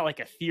 And it's not like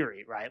a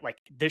theory, right? Like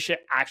this shit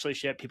actually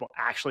shit. People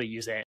actually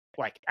use it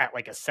like at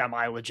like a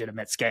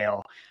semi-legitimate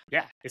scale.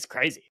 Yeah, it's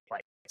crazy.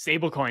 Like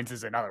stablecoins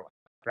is another one,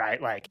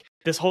 right? Like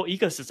this whole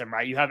ecosystem,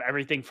 right? You have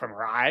everything from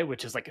RAI,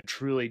 which is like a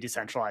truly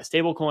decentralized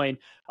stablecoin,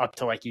 up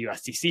to like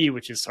USDC,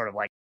 which is sort of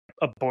like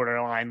a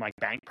borderline like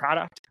bank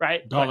product,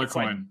 right? Dollar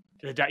coin.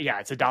 Yeah,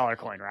 it's a dollar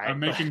coin, right?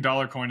 I'm making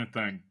dollar coin a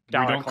thing.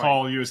 We don't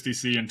call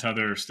USDC and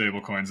Tether stable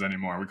coins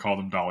anymore. We call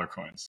them dollar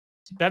coins.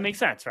 That makes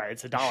sense, right?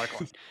 It's a dollar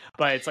coin,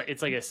 but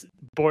it's like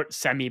a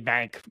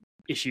semi-bank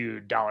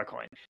issued dollar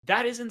coin.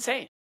 That is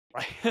insane.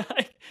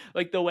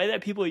 Like the way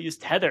that people use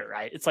Tether,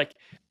 right? It's like,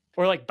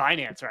 or like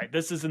Binance, right?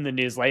 This is in the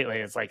news lately.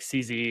 It's like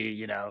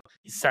CZ,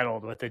 he's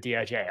settled with the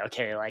DOJ.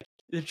 Okay, like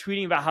they're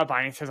tweeting about how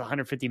Binance has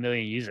 150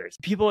 million users.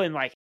 People in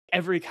like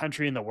every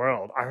country in the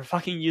world are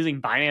fucking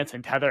using Binance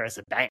and Tether as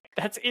a bank.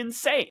 That's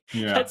insane.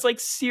 Yeah. That's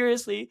like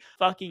seriously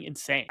fucking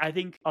insane. I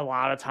think a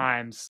lot of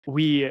times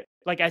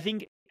I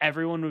think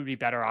everyone would be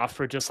better off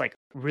for just like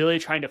really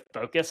trying to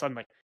focus on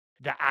like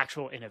the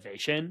actual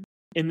innovation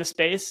in the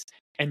space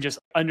and just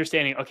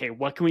understanding, okay,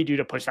 what can we do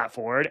to push that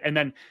forward? And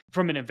then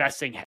from an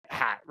investing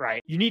hat,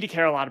 right? You need to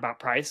care a lot about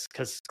price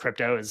because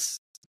crypto is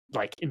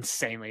like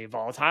insanely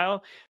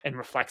volatile and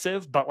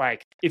reflexive. But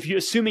like, if you're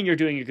assuming you're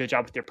doing a good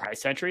job with your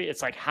price entry,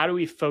 it's like, how do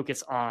we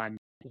focus on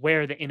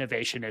where the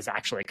innovation is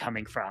actually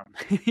coming from,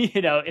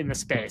 in the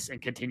space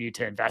and continue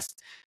to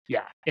invest,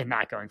 in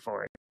that going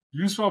forward.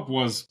 Uniswap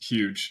was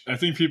huge. I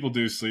think people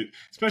do sleep,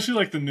 especially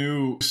like the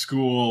new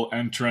school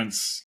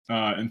entrants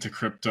into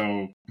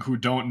crypto who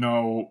don't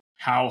know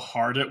how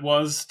hard it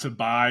was to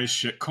buy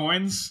shit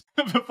coins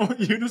before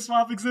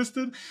Uniswap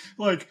existed.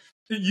 Like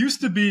it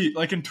used to be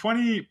like in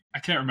I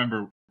can't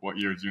remember what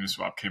year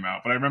Uniswap came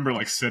out, but I remember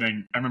I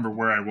remember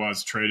where I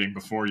was trading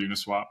before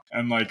Uniswap.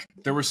 And like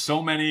there were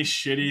so many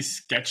shitty,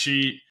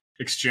 sketchy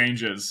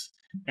exchanges,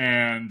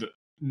 and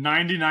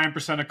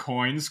 99% of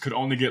coins could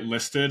only get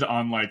listed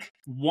on like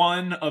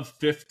one of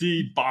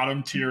 50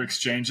 bottom tier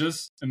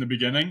exchanges in the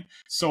beginning.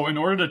 So in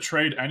order to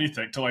trade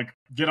anything, to like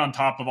get on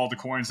top of all the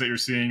coins that you're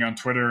seeing on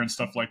Twitter and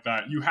stuff like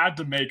that, you had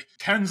to make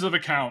tens of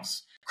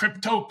accounts.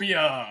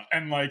 Cryptopia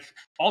and like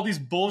all these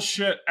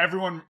bullshit.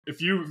 Everyone,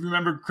 if you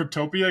remember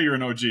Cryptopia, you're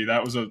an OG.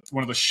 That was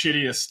one of the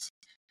shittiest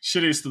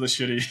of the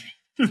shitty.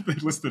 They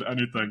listed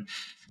anything.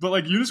 But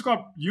like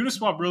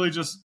Uniswap really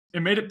just,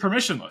 it made it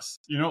permissionless.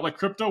 Like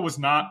crypto was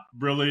not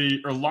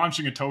really, or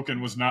launching a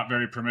token was not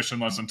very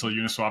permissionless until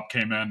Uniswap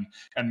came in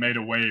and made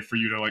a way for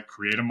you to like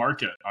create a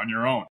market on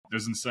your own. It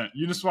was insane.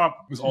 Uniswap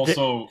was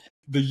also,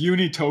 the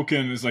Uni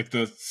token is like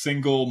the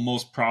single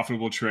most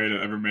profitable trade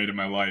I've ever made in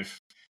my life.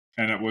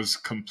 And it was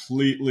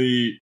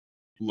completely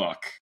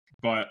luck.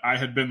 But I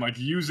had been like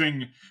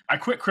I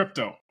quit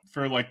crypto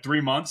for like 3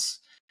 months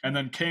and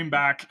then came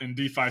back in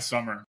DeFi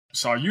summer.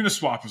 Saw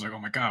Uniswap, was like, oh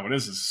my God, what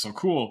is this? It's so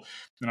cool.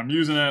 And I'm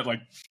using it,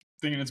 like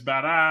thinking it's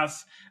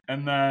badass.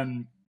 And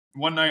then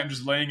one night I'm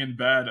just laying in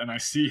bed and I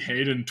see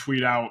Hayden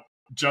tweet out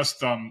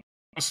just a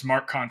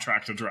smart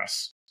contract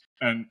address.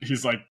 And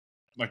he's like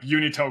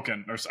Uni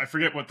token, or I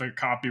forget what the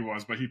copy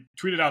was, but he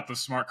tweeted out the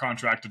smart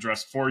contract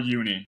address for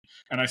Uni.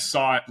 And I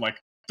saw it like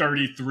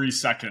 33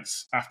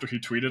 seconds after he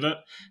tweeted it,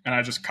 and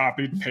I just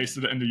copied,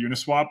 pasted it into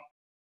Uniswap,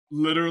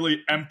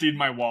 literally emptied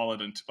my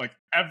wallet into like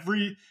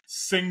every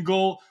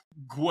single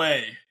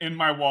gwei in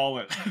my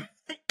wallet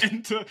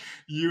into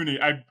Uni.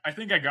 I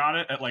think I got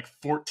it at like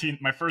 14.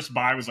 My first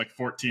buy was like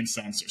 14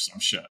 cents or some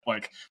shit.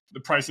 Like the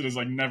price it is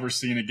like never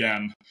seen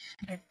again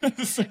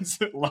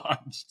since it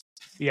launched.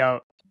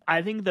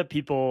 I think the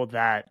people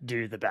that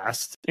do the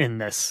best in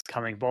this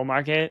coming bull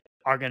market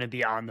are going to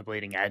be on the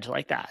bleeding edge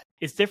like that.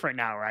 It's different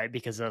now, right?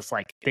 Because it's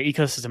like the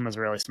ecosystem was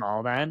really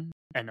small then,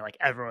 and like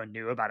everyone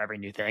knew about every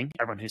new thing.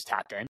 Everyone who's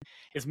tapped in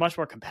is much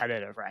more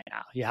competitive right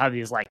now. You have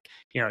these like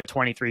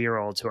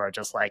 23-year-olds who are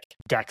just like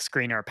deck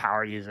screener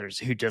power users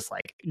who just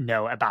like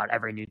know about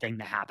every new thing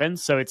that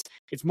happens. So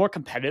it's more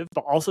competitive,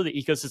 but also the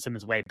ecosystem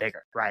is way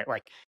bigger, right?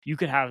 Like you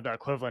could have the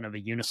equivalent of a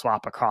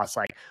Uniswap across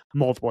like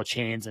multiple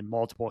chains and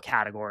multiple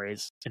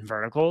categories and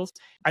verticals.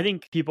 I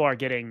think people are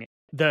getting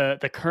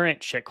the current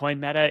shitcoin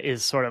meta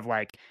is sort of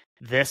like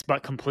this,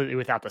 but completely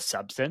without the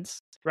substance,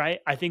 right?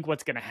 I think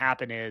what's going to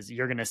happen is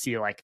you're going to see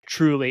like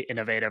truly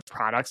innovative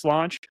products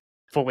launch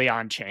fully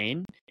on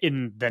chain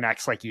in the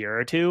next like year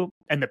or two.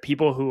 And the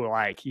people who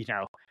like,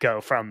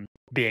 go from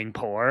being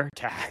poor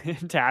to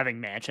to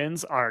having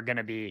mansions are going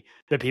to be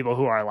the people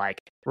who are like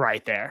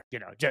right there,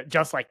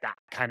 just like that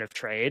kind of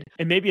trade.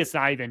 And maybe it's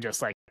not even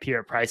just like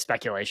pure price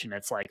speculation.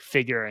 It's like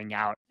figuring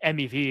out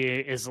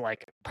MEV is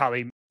like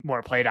probably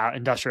more played out,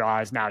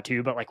 industrialized now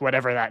too, but like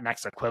whatever that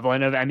next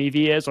equivalent of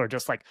MEV is, or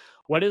just like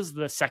what is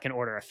the second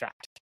order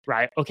effect,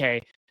 right?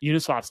 Okay,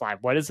 Uniswap's live.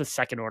 What is the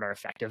second order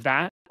effect of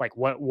that? Like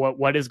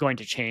what is going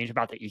to change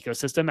about the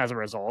ecosystem as a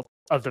result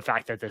of the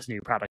fact that this new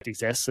product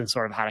exists, and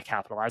sort of how to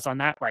capitalize on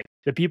that? Like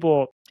the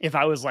people, if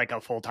I was like a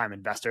full-time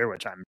investor,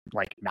 which I'm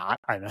like not,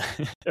 I'm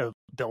a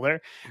builder,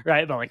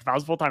 right? But like if I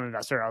was a full-time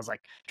investor, I was like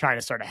trying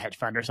to start a hedge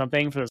fund or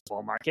something for this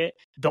bull market,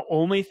 the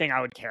only thing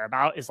I would care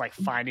about is like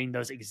finding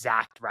those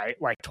exact right,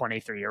 like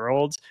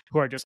 23-year-olds who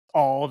are just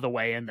all the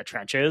way in the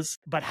trenches,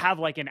 but have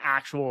like an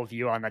actual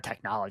view on the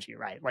technology,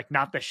 right? Like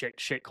not the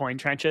shitcoin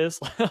trenches,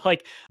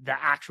 like the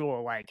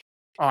actual like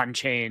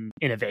on-chain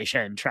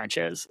innovation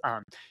trenches,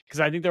 because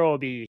I think there will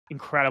be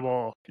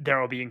incredible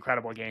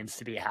gains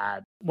to be had.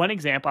 One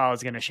example I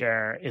was going to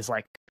share is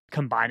like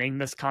combining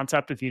this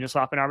concept of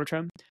Uniswap and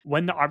Arbitrum.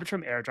 When the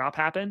Arbitrum airdrop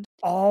happened,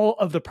 all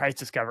of the price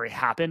discovery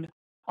happened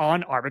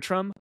on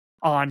Arbitrum,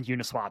 on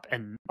Uniswap,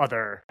 and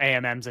other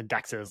AMMs and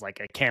DEXs like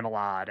a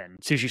Camelot and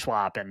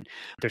SushiSwap, and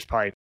there's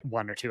probably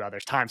one or two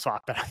others,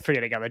 TimeSwap, but I'm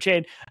forgetting other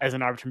chain. As an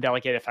Arbitrum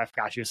delegate, if I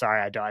forgot you,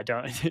 sorry, I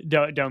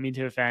don't mean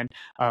to offend.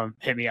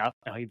 Hit me up,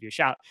 I'll give you a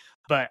shout.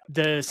 But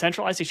the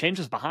centralized exchange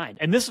was behind,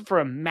 and this is for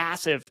a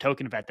massive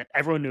token event that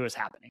everyone knew was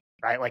happening,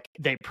 right? Like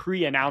they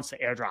pre-announced the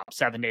airdrop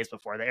 7 days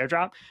before the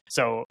airdrop,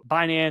 so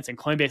Binance and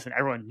Coinbase and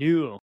everyone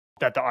knew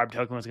that the ARB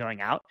token was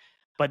going out.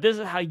 But this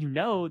is how you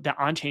know that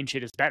on-chain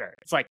shit is better.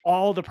 It's like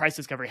all the price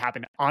discovery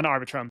happened on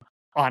Arbitrum,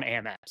 on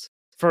AMMs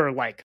for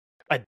like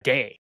a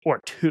day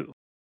or two.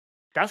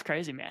 That's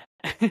crazy, man.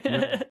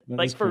 Yeah,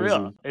 like for crazy.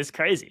 real, it's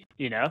crazy.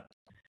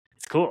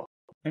 It's cool.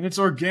 And it's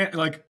organic.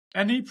 Like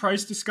any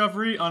price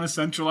discovery on a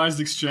centralized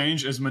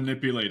exchange is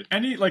manipulated.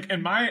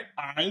 In my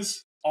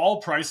eyes,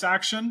 all price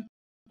action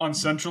on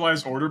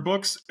centralized order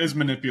books is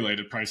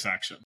manipulated price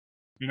action.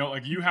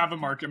 Like you have a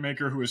market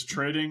maker who is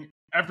trading.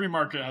 Every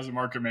market has a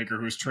market maker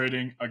who is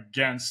trading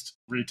against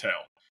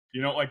retail.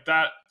 Like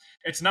that,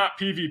 it's not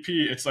PvP.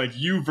 It's like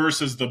you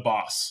versus the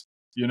boss,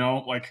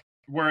 like,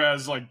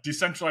 whereas like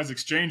decentralized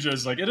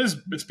exchanges, like it's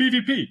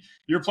PvP.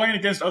 You're playing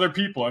against other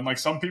people. And like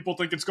some people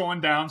think it's going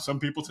down. Some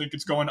people think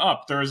it's going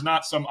up. There is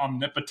not some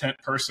omnipotent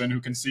person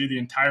who can see the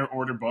entire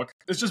order book.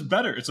 It's just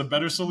better. It's a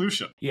better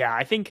solution. Yeah.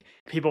 I think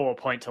people will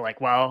point to like,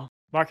 well,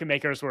 market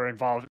makers were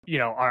involved,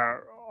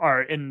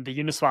 are in the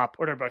Uniswap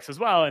order books as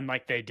well. And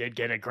like they did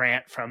get a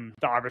grant from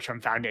the Arbitrum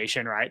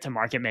Foundation, right, to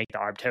market make the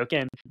ARB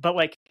token. But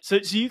like, so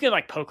you can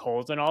like poke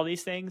holes in all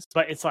these things.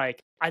 But it's like,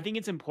 I think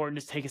it's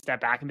important to take a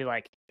step back and be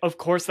like, of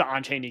course, the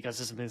on-chain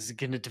ecosystem is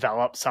going to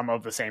develop some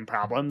of the same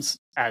problems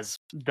as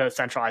the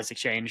centralized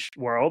exchange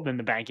world and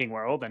the banking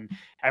world. And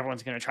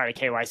everyone's going to try to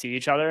KYC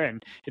each other,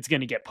 and it's going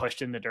to get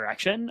pushed in the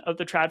direction of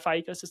the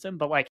TradFi ecosystem.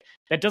 But like,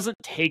 that doesn't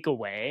take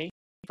away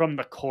from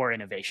the core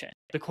innovation.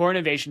 The core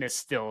innovation is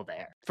still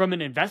there. From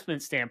an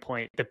investment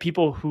standpoint, the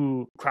people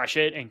who crush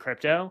it in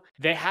crypto,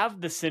 they have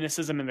the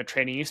cynicism and the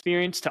trading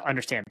experience to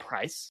understand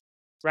price,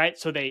 right?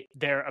 So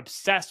they're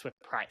obsessed with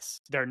price.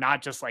 They're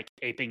not just like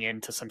aping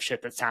into some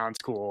shit that sounds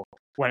cool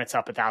when it's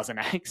up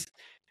 1000x,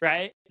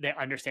 right? They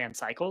understand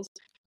cycles,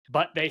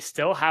 but they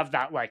still have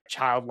that like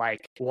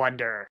childlike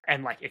wonder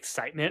and like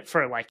excitement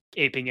for like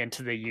aping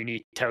into the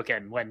unique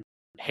token when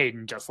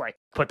Hayden just like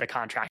put the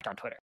contract on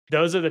Twitter.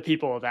 Those are the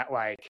people that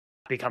like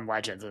become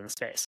legends in the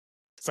space.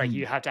 It's like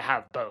you have to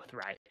have both,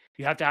 right?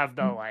 You have to have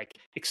the like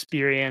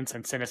experience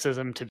and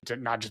cynicism to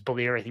not just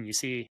believe everything you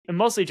see, and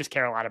mostly just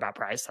care a lot about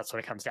price. That's what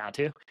it comes down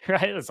to,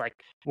 right? It's like,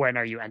 when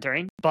are you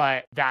entering?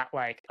 But that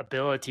like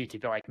ability to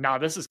be like, no,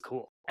 this is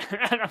cool.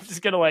 And I'm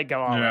just gonna like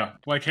go all in.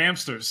 Like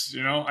hamsters,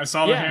 I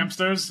saw the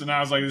hamsters and I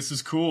was like, this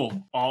is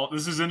cool.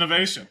 This is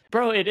innovation.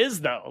 Bro, it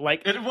is though.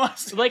 Like it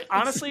was. Like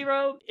honestly,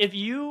 bro, if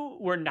you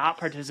were not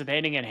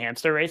participating in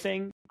hamster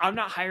racing, I'm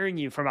not hiring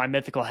you for my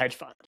mythical hedge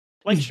fund.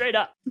 Like straight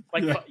up.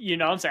 Like you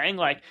know what I'm saying?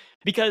 Like,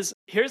 because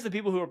here's the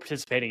people who are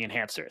participating in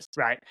hamsters,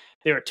 right?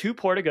 They are too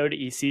poor to go to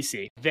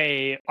ECC.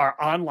 They are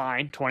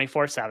online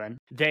 24/7.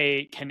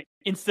 They can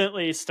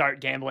instantly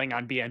start gambling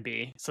on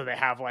BNB. So they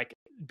have like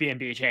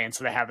BNB chain.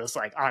 So they have this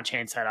like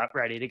on-chain setup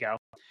ready to go.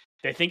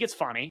 They think it's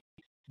funny.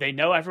 They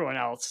know everyone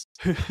else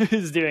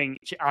who's doing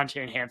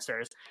on-chain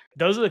hamsters.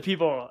 Those are the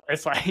people,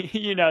 it's like,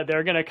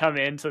 they're going to come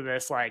into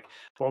this like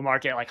bull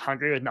market like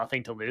hungry with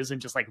nothing to lose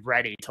and just like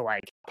ready to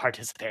like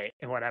participate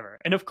in whatever.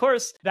 And of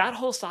course, that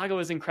whole saga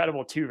was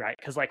incredible too, right?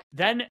 Because like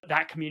then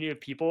that community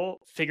of people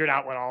figured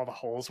out what all the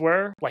holes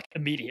were like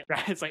immediate,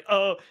 right? It's like,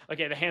 oh,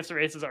 okay, the hamster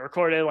races are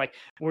recorded. Like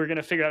we're going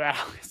to figure that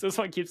out. So this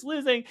one keeps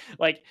losing.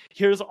 Like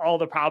here's all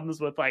the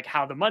problems with like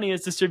how the money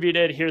is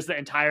distributed. Here's the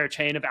entire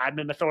chain of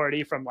admin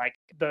authority from like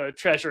the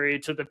treasury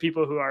to the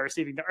people who are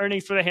receiving the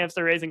earnings for the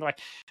hamster raising. Like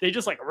they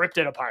just like ripped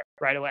it apart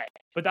right away.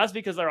 But that's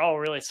because they're all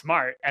really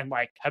smart and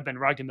like have been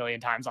rugged a million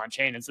times on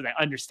chain. And so they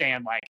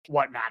understand like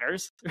what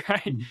matters,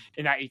 right?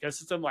 In that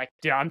ecosystem. Like,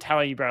 dude, I'm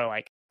telling you, bro,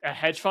 like a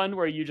hedge fund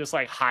where you just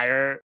like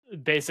hire,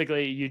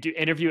 basically you do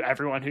interview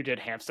everyone who did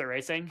hamster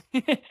racing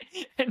and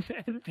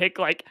then pick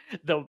like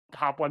the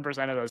top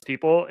 1% of those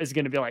people is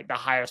going to be like the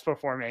highest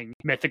performing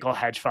mythical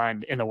hedge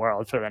fund in the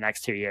world for the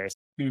next 2 years.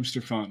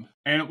 Hamster fund.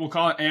 And we'll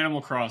call it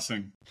Animal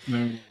Crossing.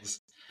 Bro,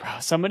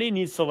 somebody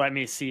needs to let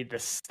me see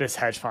this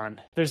hedge fund.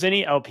 If there's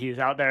any LPs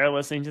out there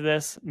listening to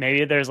this,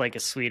 maybe there's like a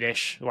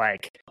Swedish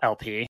like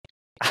LP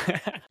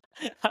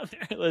out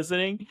there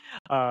listening.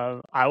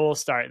 I will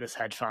start this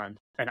hedge fund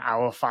and I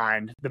will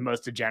find the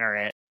most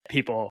degenerate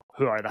people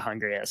who are the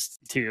hungriest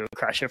to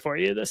crush it for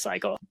you this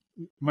cycle.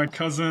 My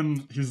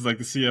cousin, he's like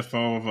the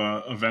CFO of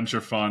a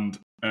venture fund.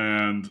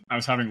 And I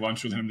was having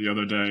lunch with him the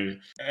other day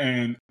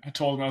and I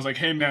told him, I was like,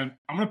 hey man,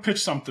 I'm going to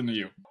pitch something to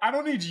you. I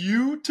don't need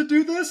you to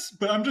do this,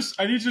 but I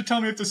need you to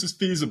tell me if this is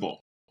feasible.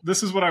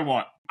 This is what I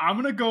want. I'm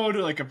going to go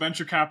to like a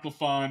venture capital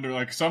fund or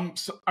like I'm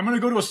going to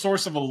go to a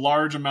source of a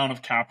large amount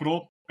of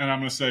capital. And I'm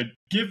going to say,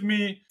 give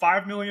me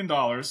 $5 million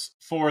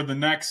for the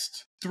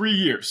next 3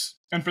 years.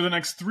 And for the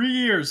next 3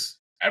 years,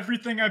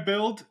 everything I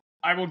build,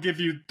 I will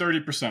give you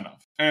 30%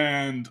 of.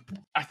 And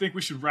I think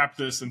we should wrap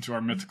this into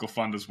our mythical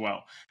fund as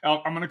well.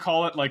 I'm going to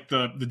call it like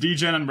the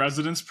DGen and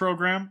residence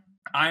program.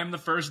 I am the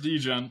first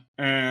DGen,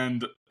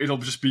 and it'll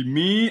just be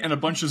me and a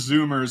bunch of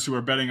Zoomers who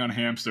are betting on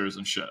hamsters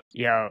and shit.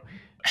 Yo,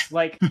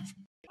 like,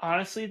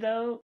 honestly,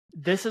 though,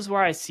 this is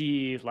where I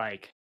see,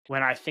 like,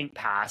 when I think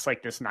past,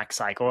 like, this next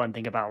cycle and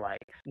think about,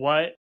 like,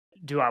 what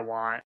do I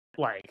want?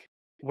 Like,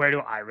 where do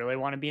I really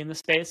want to be in the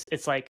space?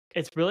 It's like,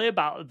 it's really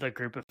about the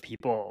group of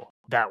people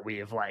that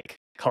we've, like,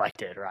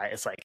 collected, right?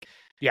 It's like,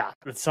 yeah,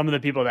 some of the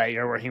people that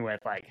you're working with,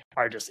 like,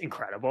 are just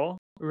incredible,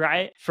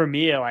 right? For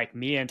me, like,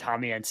 me and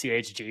Tommy and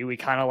CHG, we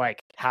kind of, like,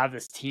 have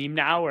this team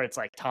now where it's,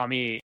 like,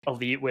 Tommy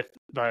elite with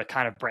the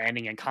kind of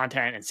branding and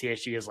content, and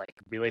CHG is, like,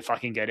 really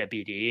fucking good at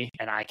BD,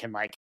 and I can,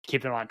 like,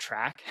 keep them on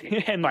track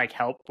and, like,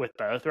 help with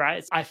both,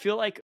 right? I feel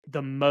like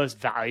the most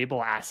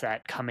valuable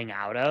asset coming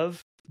out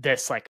of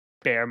this, like,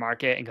 bear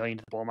market and going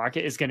into the bull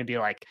market is going to be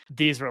like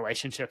these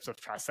relationships of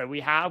trust that we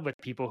have with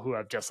people who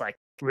have just like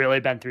really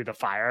been through the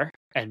fire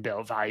and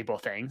built valuable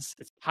things.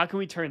 How can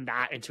we turn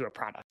that into a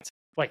product?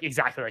 Like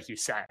exactly like you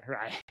said,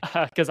 right?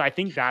 Because I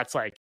think that's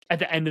like at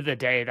the end of the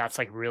day, that's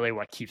like really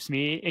what keeps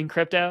me in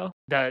crypto.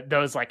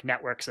 Those like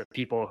networks of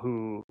people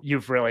who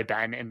you've really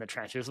been in the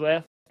trenches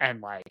with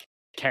and like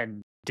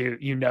can do,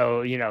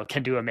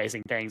 can do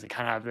amazing things and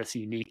kind of have this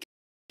unique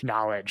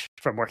knowledge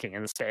from working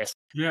in the space.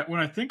 Yeah, when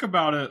I think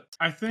about it,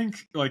 I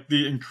think like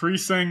the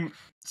increasing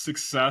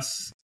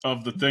success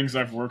of the things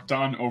I've worked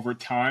on over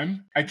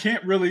time, I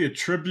can't really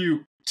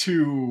attribute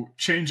to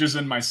changes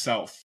in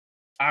myself.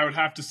 I would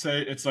have to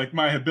say it's like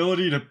my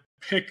ability to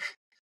pick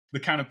the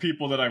kind of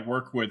people that I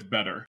work with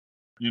better,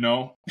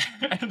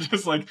 and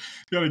just like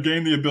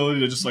gain the ability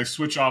to just like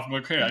switch off and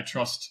like, hey, I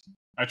trust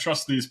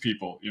these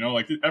people,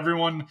 like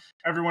everyone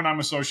I'm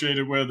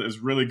associated with is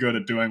really good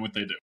at doing what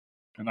they do.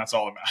 And that's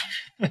all that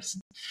matters.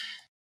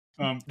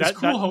 That's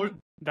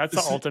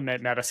the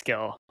ultimate meta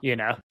skill,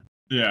 Yeah.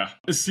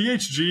 Is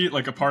CHG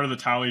like a part of the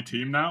Tally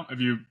team now? Have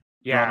you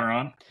brought her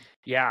on?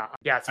 Yeah.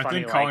 It's funny. I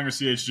think calling her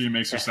CHG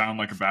makes her sound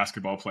like a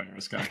basketball player.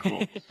 It's kind of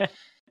cool.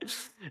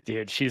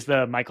 Dude, she's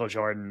the Michael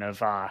Jordan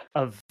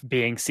of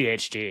being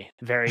CHG.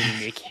 Very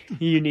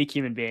unique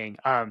human being.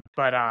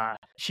 But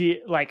she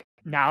like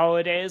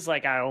nowadays,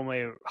 like I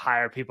only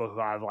hire people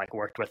who I've like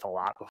worked with a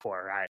lot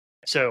before, right?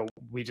 So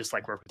we just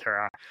like work with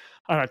her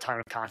on a ton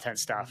of content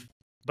stuff.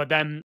 But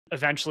then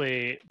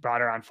eventually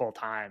brought her on full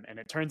time, and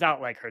it turns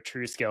out like her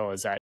true skill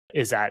is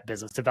at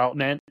business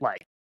development.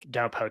 Like,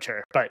 don't poach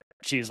her, but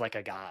she's like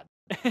a god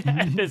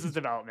at business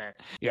development.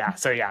 Yeah,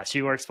 so yeah,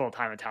 she works full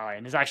time at Tally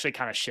and has actually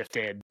kind of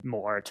shifted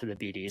more to the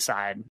BD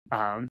side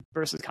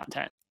versus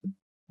content.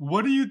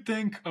 What do you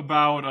think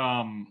about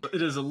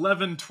it is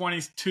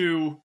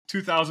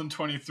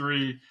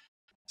 11/22/2023?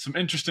 Some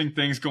interesting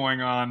things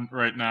going on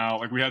right now.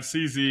 Like we had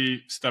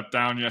CZ step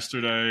down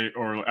yesterday,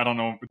 or I don't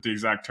know what the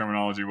exact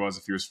terminology was,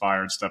 if he was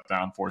fired, stepped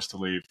down, forced to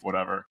leave,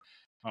 whatever.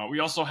 We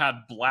also had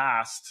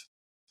Blast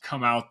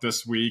come out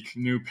this week,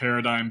 new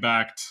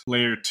paradigm-backed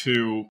layer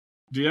 2.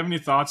 Do you have any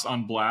thoughts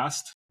on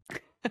Blast?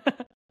 It's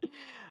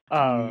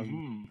not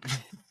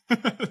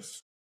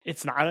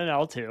an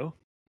L2.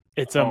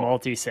 It's a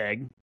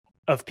multi-sig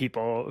of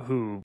people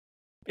who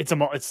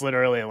it's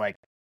literally like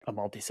a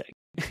multi-sig.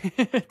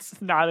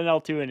 It's not an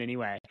L2 in any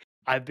way.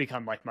 I've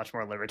become like much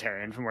more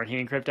libertarian from working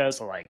in crypto,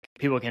 so like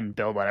people can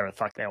build whatever the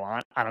fuck they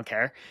want. I don't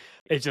care.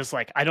 It's just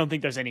like I don't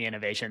think there's any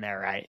innovation there,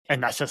 right?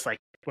 And that's just like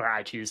where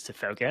I choose to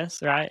focus,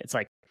 right? It's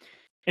like,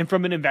 and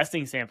from an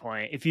investing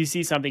standpoint, if you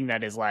see something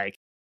that is like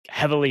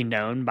heavily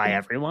known by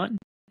everyone,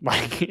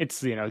 like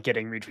it's,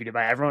 getting retweeted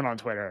by everyone on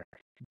Twitter,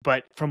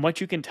 but from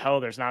what you can tell,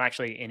 there's not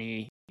actually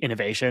any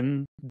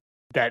innovation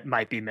that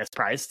might be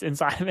mispriced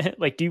inside of it.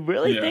 Like, do you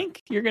really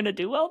think you're going to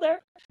do well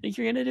there?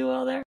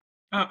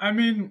 I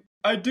mean,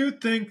 I do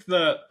think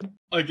that,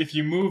 like, if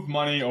you move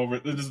money over,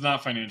 this is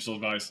not financial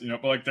advice,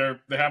 but like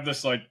they have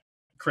this like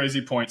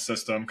crazy point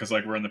system, because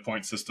like we're in the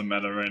point system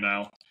meta right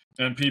now.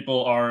 And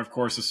people are, of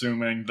course,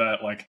 assuming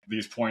that like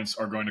these points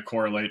are going to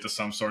correlate to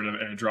some sort of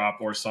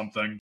airdrop or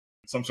something,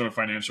 some sort of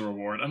financial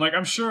reward. And like,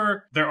 I'm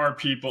sure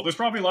there's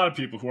probably a lot of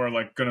people who are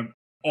like going to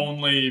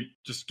only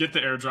just get the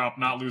airdrop,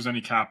 not lose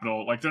any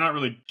capital. Like, they're not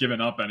really giving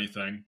up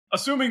anything,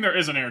 assuming there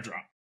is an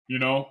airdrop,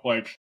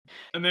 like,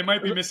 and they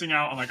might be missing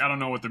out on, like, I don't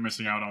know what they're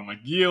missing out on, like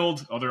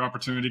yield, other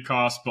opportunity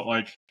costs, but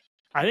like,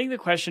 I think the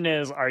question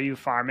is, are you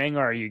farming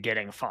or are you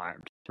getting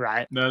farmed,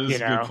 right? That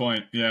is a good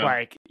point. Yeah.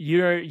 Like,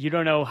 you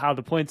don't know how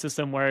the point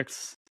system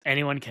works.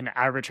 Anyone can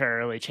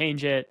arbitrarily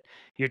change it.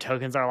 Your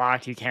tokens are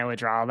locked. You can't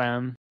withdraw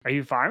them. Are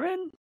you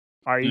farming?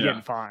 Or are you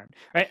getting farmed?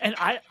 Right. And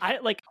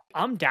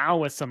I'm down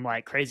with some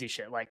like crazy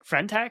shit. Like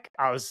Friendtech,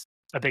 I was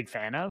a big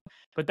fan of,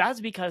 but that's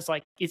because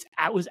like it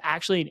was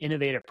actually an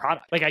innovative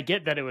product. Like, I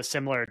get that it was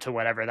similar to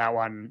whatever that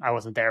one I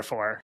wasn't there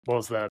for. What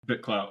was the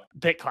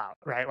BitClout,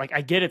 right? Like,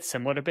 I get it's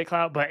similar to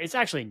BitClout, but it's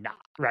actually not,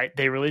 right?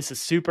 They release a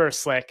super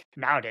slick,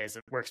 nowadays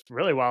it works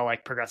really well,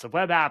 like progressive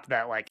web app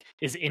that like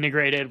is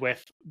integrated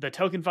with the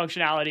token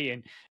functionality,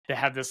 and they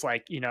have this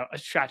like,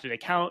 abstracted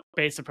account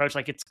based approach.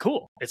 Like, it's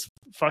cool. It's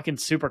fucking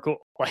super cool.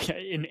 Like,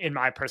 in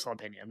my personal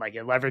opinion, like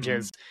it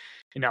leverages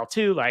an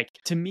L2. Like,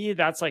 to me,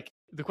 that's like,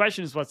 the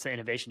question is, what's the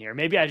innovation here?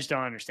 Maybe I just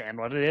don't understand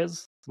what it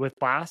is with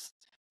Blast,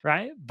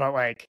 right? But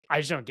like,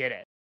 I just don't get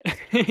it.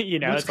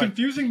 What's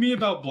confusing me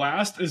about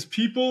Blast is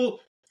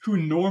people who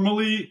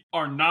normally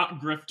are not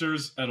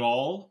grifters at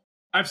all.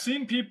 I've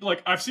seen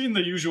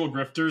the usual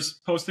grifters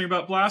posting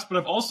about Blast, but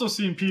I've also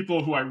seen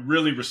people who I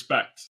really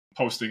respect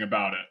posting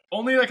about it.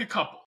 Only like a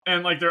couple.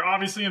 And like, they're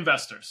obviously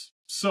investors.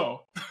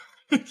 So,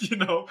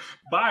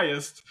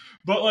 biased,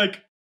 but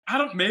like,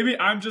 maybe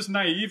I'm just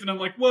naive and I'm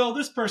like, well,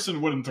 this person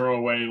wouldn't throw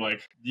away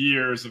like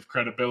years of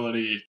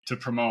credibility to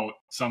promote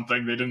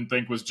something they didn't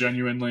think was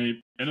genuinely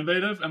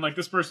innovative. And like,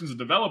 this person's a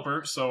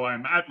developer, so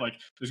I'm at like,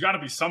 there's got to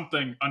be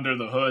something under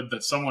the hood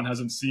that someone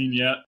hasn't seen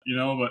yet,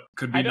 but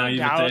could be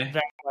naivete. I don't doubt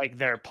that like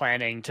they're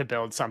planning to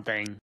build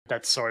something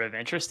that's sort of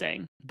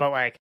interesting, but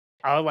like,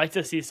 I would like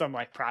to see some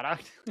like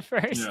product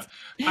first.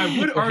 Yeah. I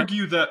would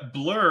argue that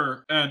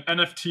Blur and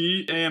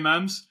NFT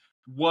AMMs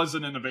was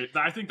an innovation.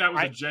 I think that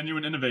was a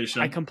genuine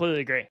innovation. I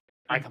completely agree.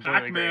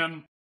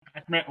 Pac-Man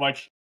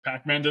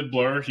did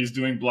Blur. He's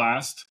doing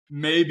Blast.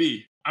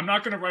 Maybe. I'm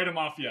not going to write him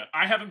off yet.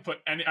 I haven't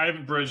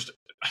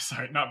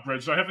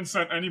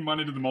sent any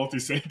money to the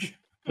multi-sig.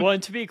 Well,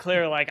 and to be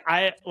clear,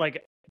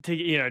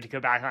 to go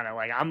back on it,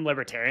 like, I'm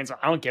libertarian, so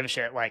I don't give a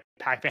shit. Like,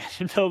 Pac-Man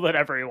can build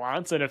whatever he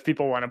wants, and if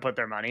people want to put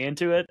their money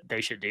into it,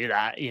 they should do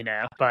that,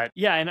 But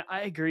yeah, and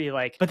I agree.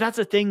 Like, but that's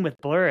the thing with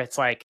Blur. It's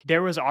like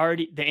there was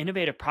already the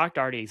innovative product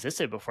already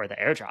existed before the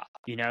airdrop,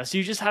 So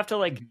you just have to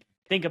like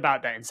think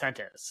about the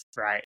incentives,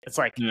 right? It's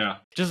like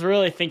just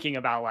really thinking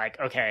about like,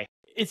 okay,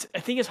 I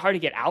think it's hard to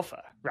get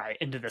alpha, right,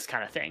 into this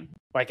kind of thing.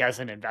 Like, as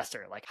an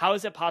investor, like, how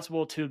is it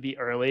possible to be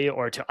early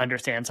or to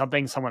understand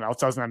something someone else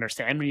doesn't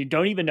understand when you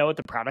don't even know what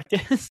the product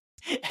is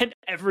and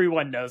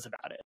everyone knows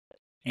about it?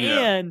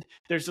 And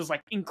there's just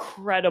like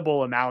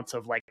incredible amounts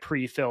of like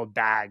pre-filled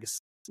bags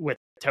with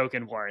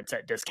token warrants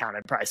at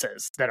discounted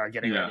prices that are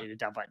getting ready to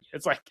dump on you.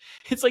 It's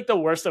like the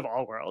worst of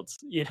all worlds,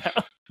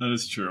 That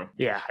is true.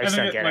 Yeah,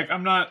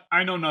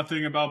 I know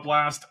nothing about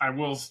Blast.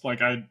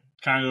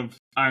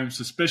 I'm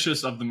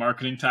suspicious of the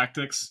marketing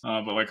tactics,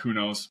 but like, who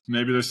knows?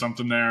 Maybe there's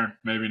something there,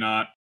 maybe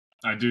not.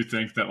 I do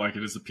think that like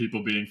it is the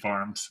people being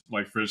farmed,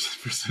 like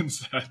Frisson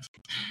said.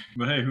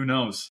 But hey, who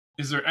knows?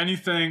 Is there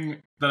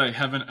anything that I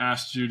haven't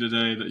asked you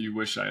today that you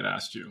wish I had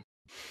asked you?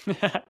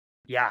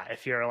 Yeah,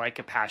 if you're like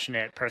a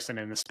passionate person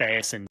in the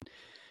space and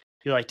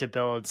you like to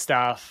build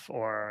stuff,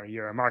 or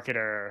you're a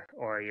marketer,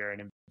 or you're a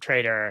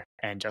trader,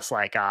 and just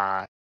like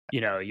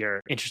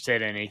you're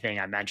interested in anything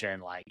I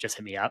mentioned, like, just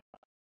hit me up.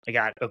 I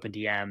got open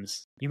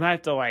DMs. You might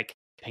have to like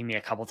ping me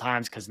a couple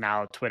times, because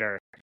now Twitter,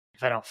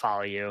 if I don't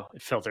follow you,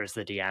 it filters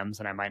the DMs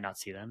and I might not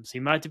see them. So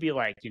you might have to be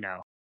like,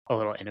 a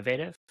little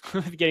innovative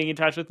with getting in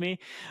touch with me.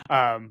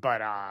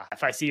 But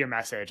if I see your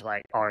message,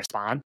 like, I'll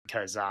respond,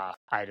 because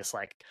I just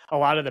like a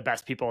lot of the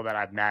best people that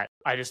I've met,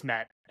 I just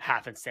met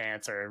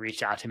happenstance or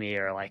reached out to me,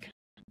 or like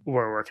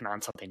we're working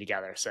on something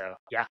together. So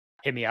yeah,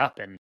 hit me up,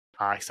 and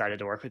excited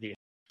to work with you.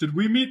 Did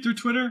we meet through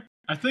Twitter?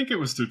 I think it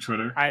was through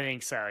Twitter. I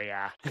think so,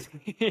 yeah.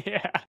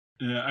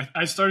 Yeah,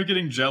 I started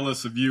getting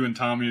jealous of you and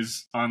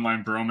Tommy's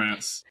online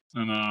bromance.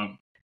 And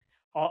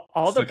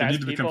all the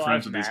best people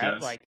I've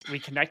met, like, we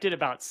connected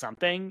about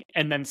something,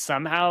 and then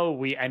somehow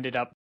we ended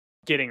up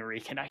getting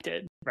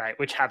reconnected, right?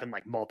 Which happened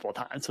like multiple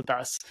times with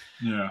us.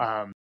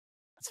 Yeah.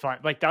 It's fun.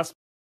 Like, that's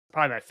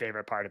probably my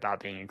favorite part about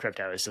being in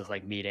crypto is just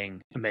like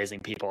meeting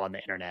amazing people on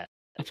the internet.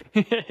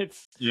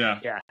 It's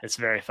it's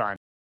very fun.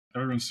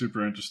 Everyone's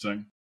super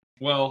interesting.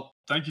 Well,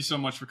 thank you so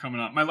much for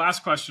coming on. My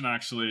last question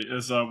actually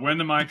is,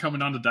 when am I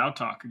coming on to DAO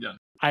Talk again?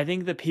 I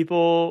think the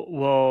people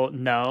will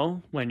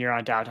know when you're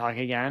on DAO Talk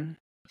again.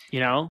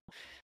 You know,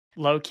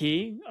 low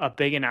key, a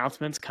big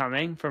announcement's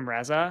coming from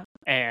Reza,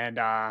 and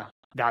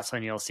that's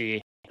when we'll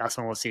see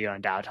you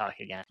on DAO Talk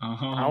again.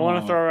 I don't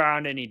want to throw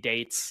around any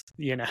dates,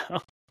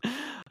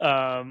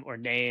 or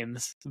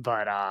names,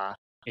 but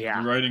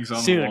the writing's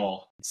on soon, the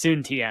wall.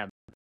 Soon, TM.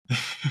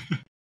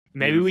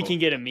 Maybe we can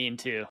get Amin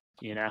too.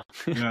 Yeah,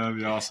 that'd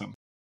be awesome.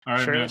 All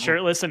right,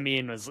 shirtless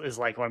Amin is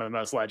like one of the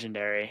most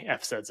legendary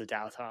episodes of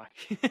DAO Talk.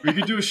 We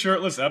could do a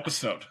shirtless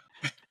episode.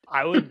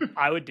 I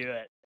would do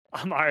it.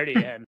 I'm already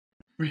in.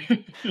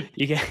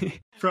 You can.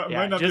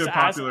 Might not be a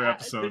popular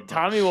episode.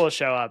 Tommy will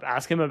show up.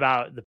 Ask him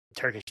about the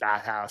Turkish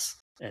bathhouse,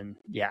 and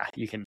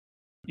you can.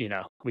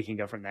 We can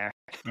go from there.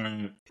 All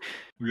right,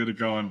 we get it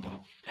going.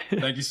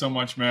 Thank you so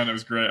much, man. It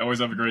was great. I always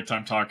have a great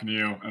time talking to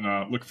you,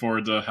 and look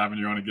forward to having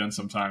you on again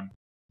sometime.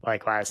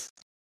 Likewise.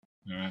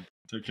 All right,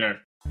 take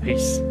care.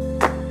 Peace.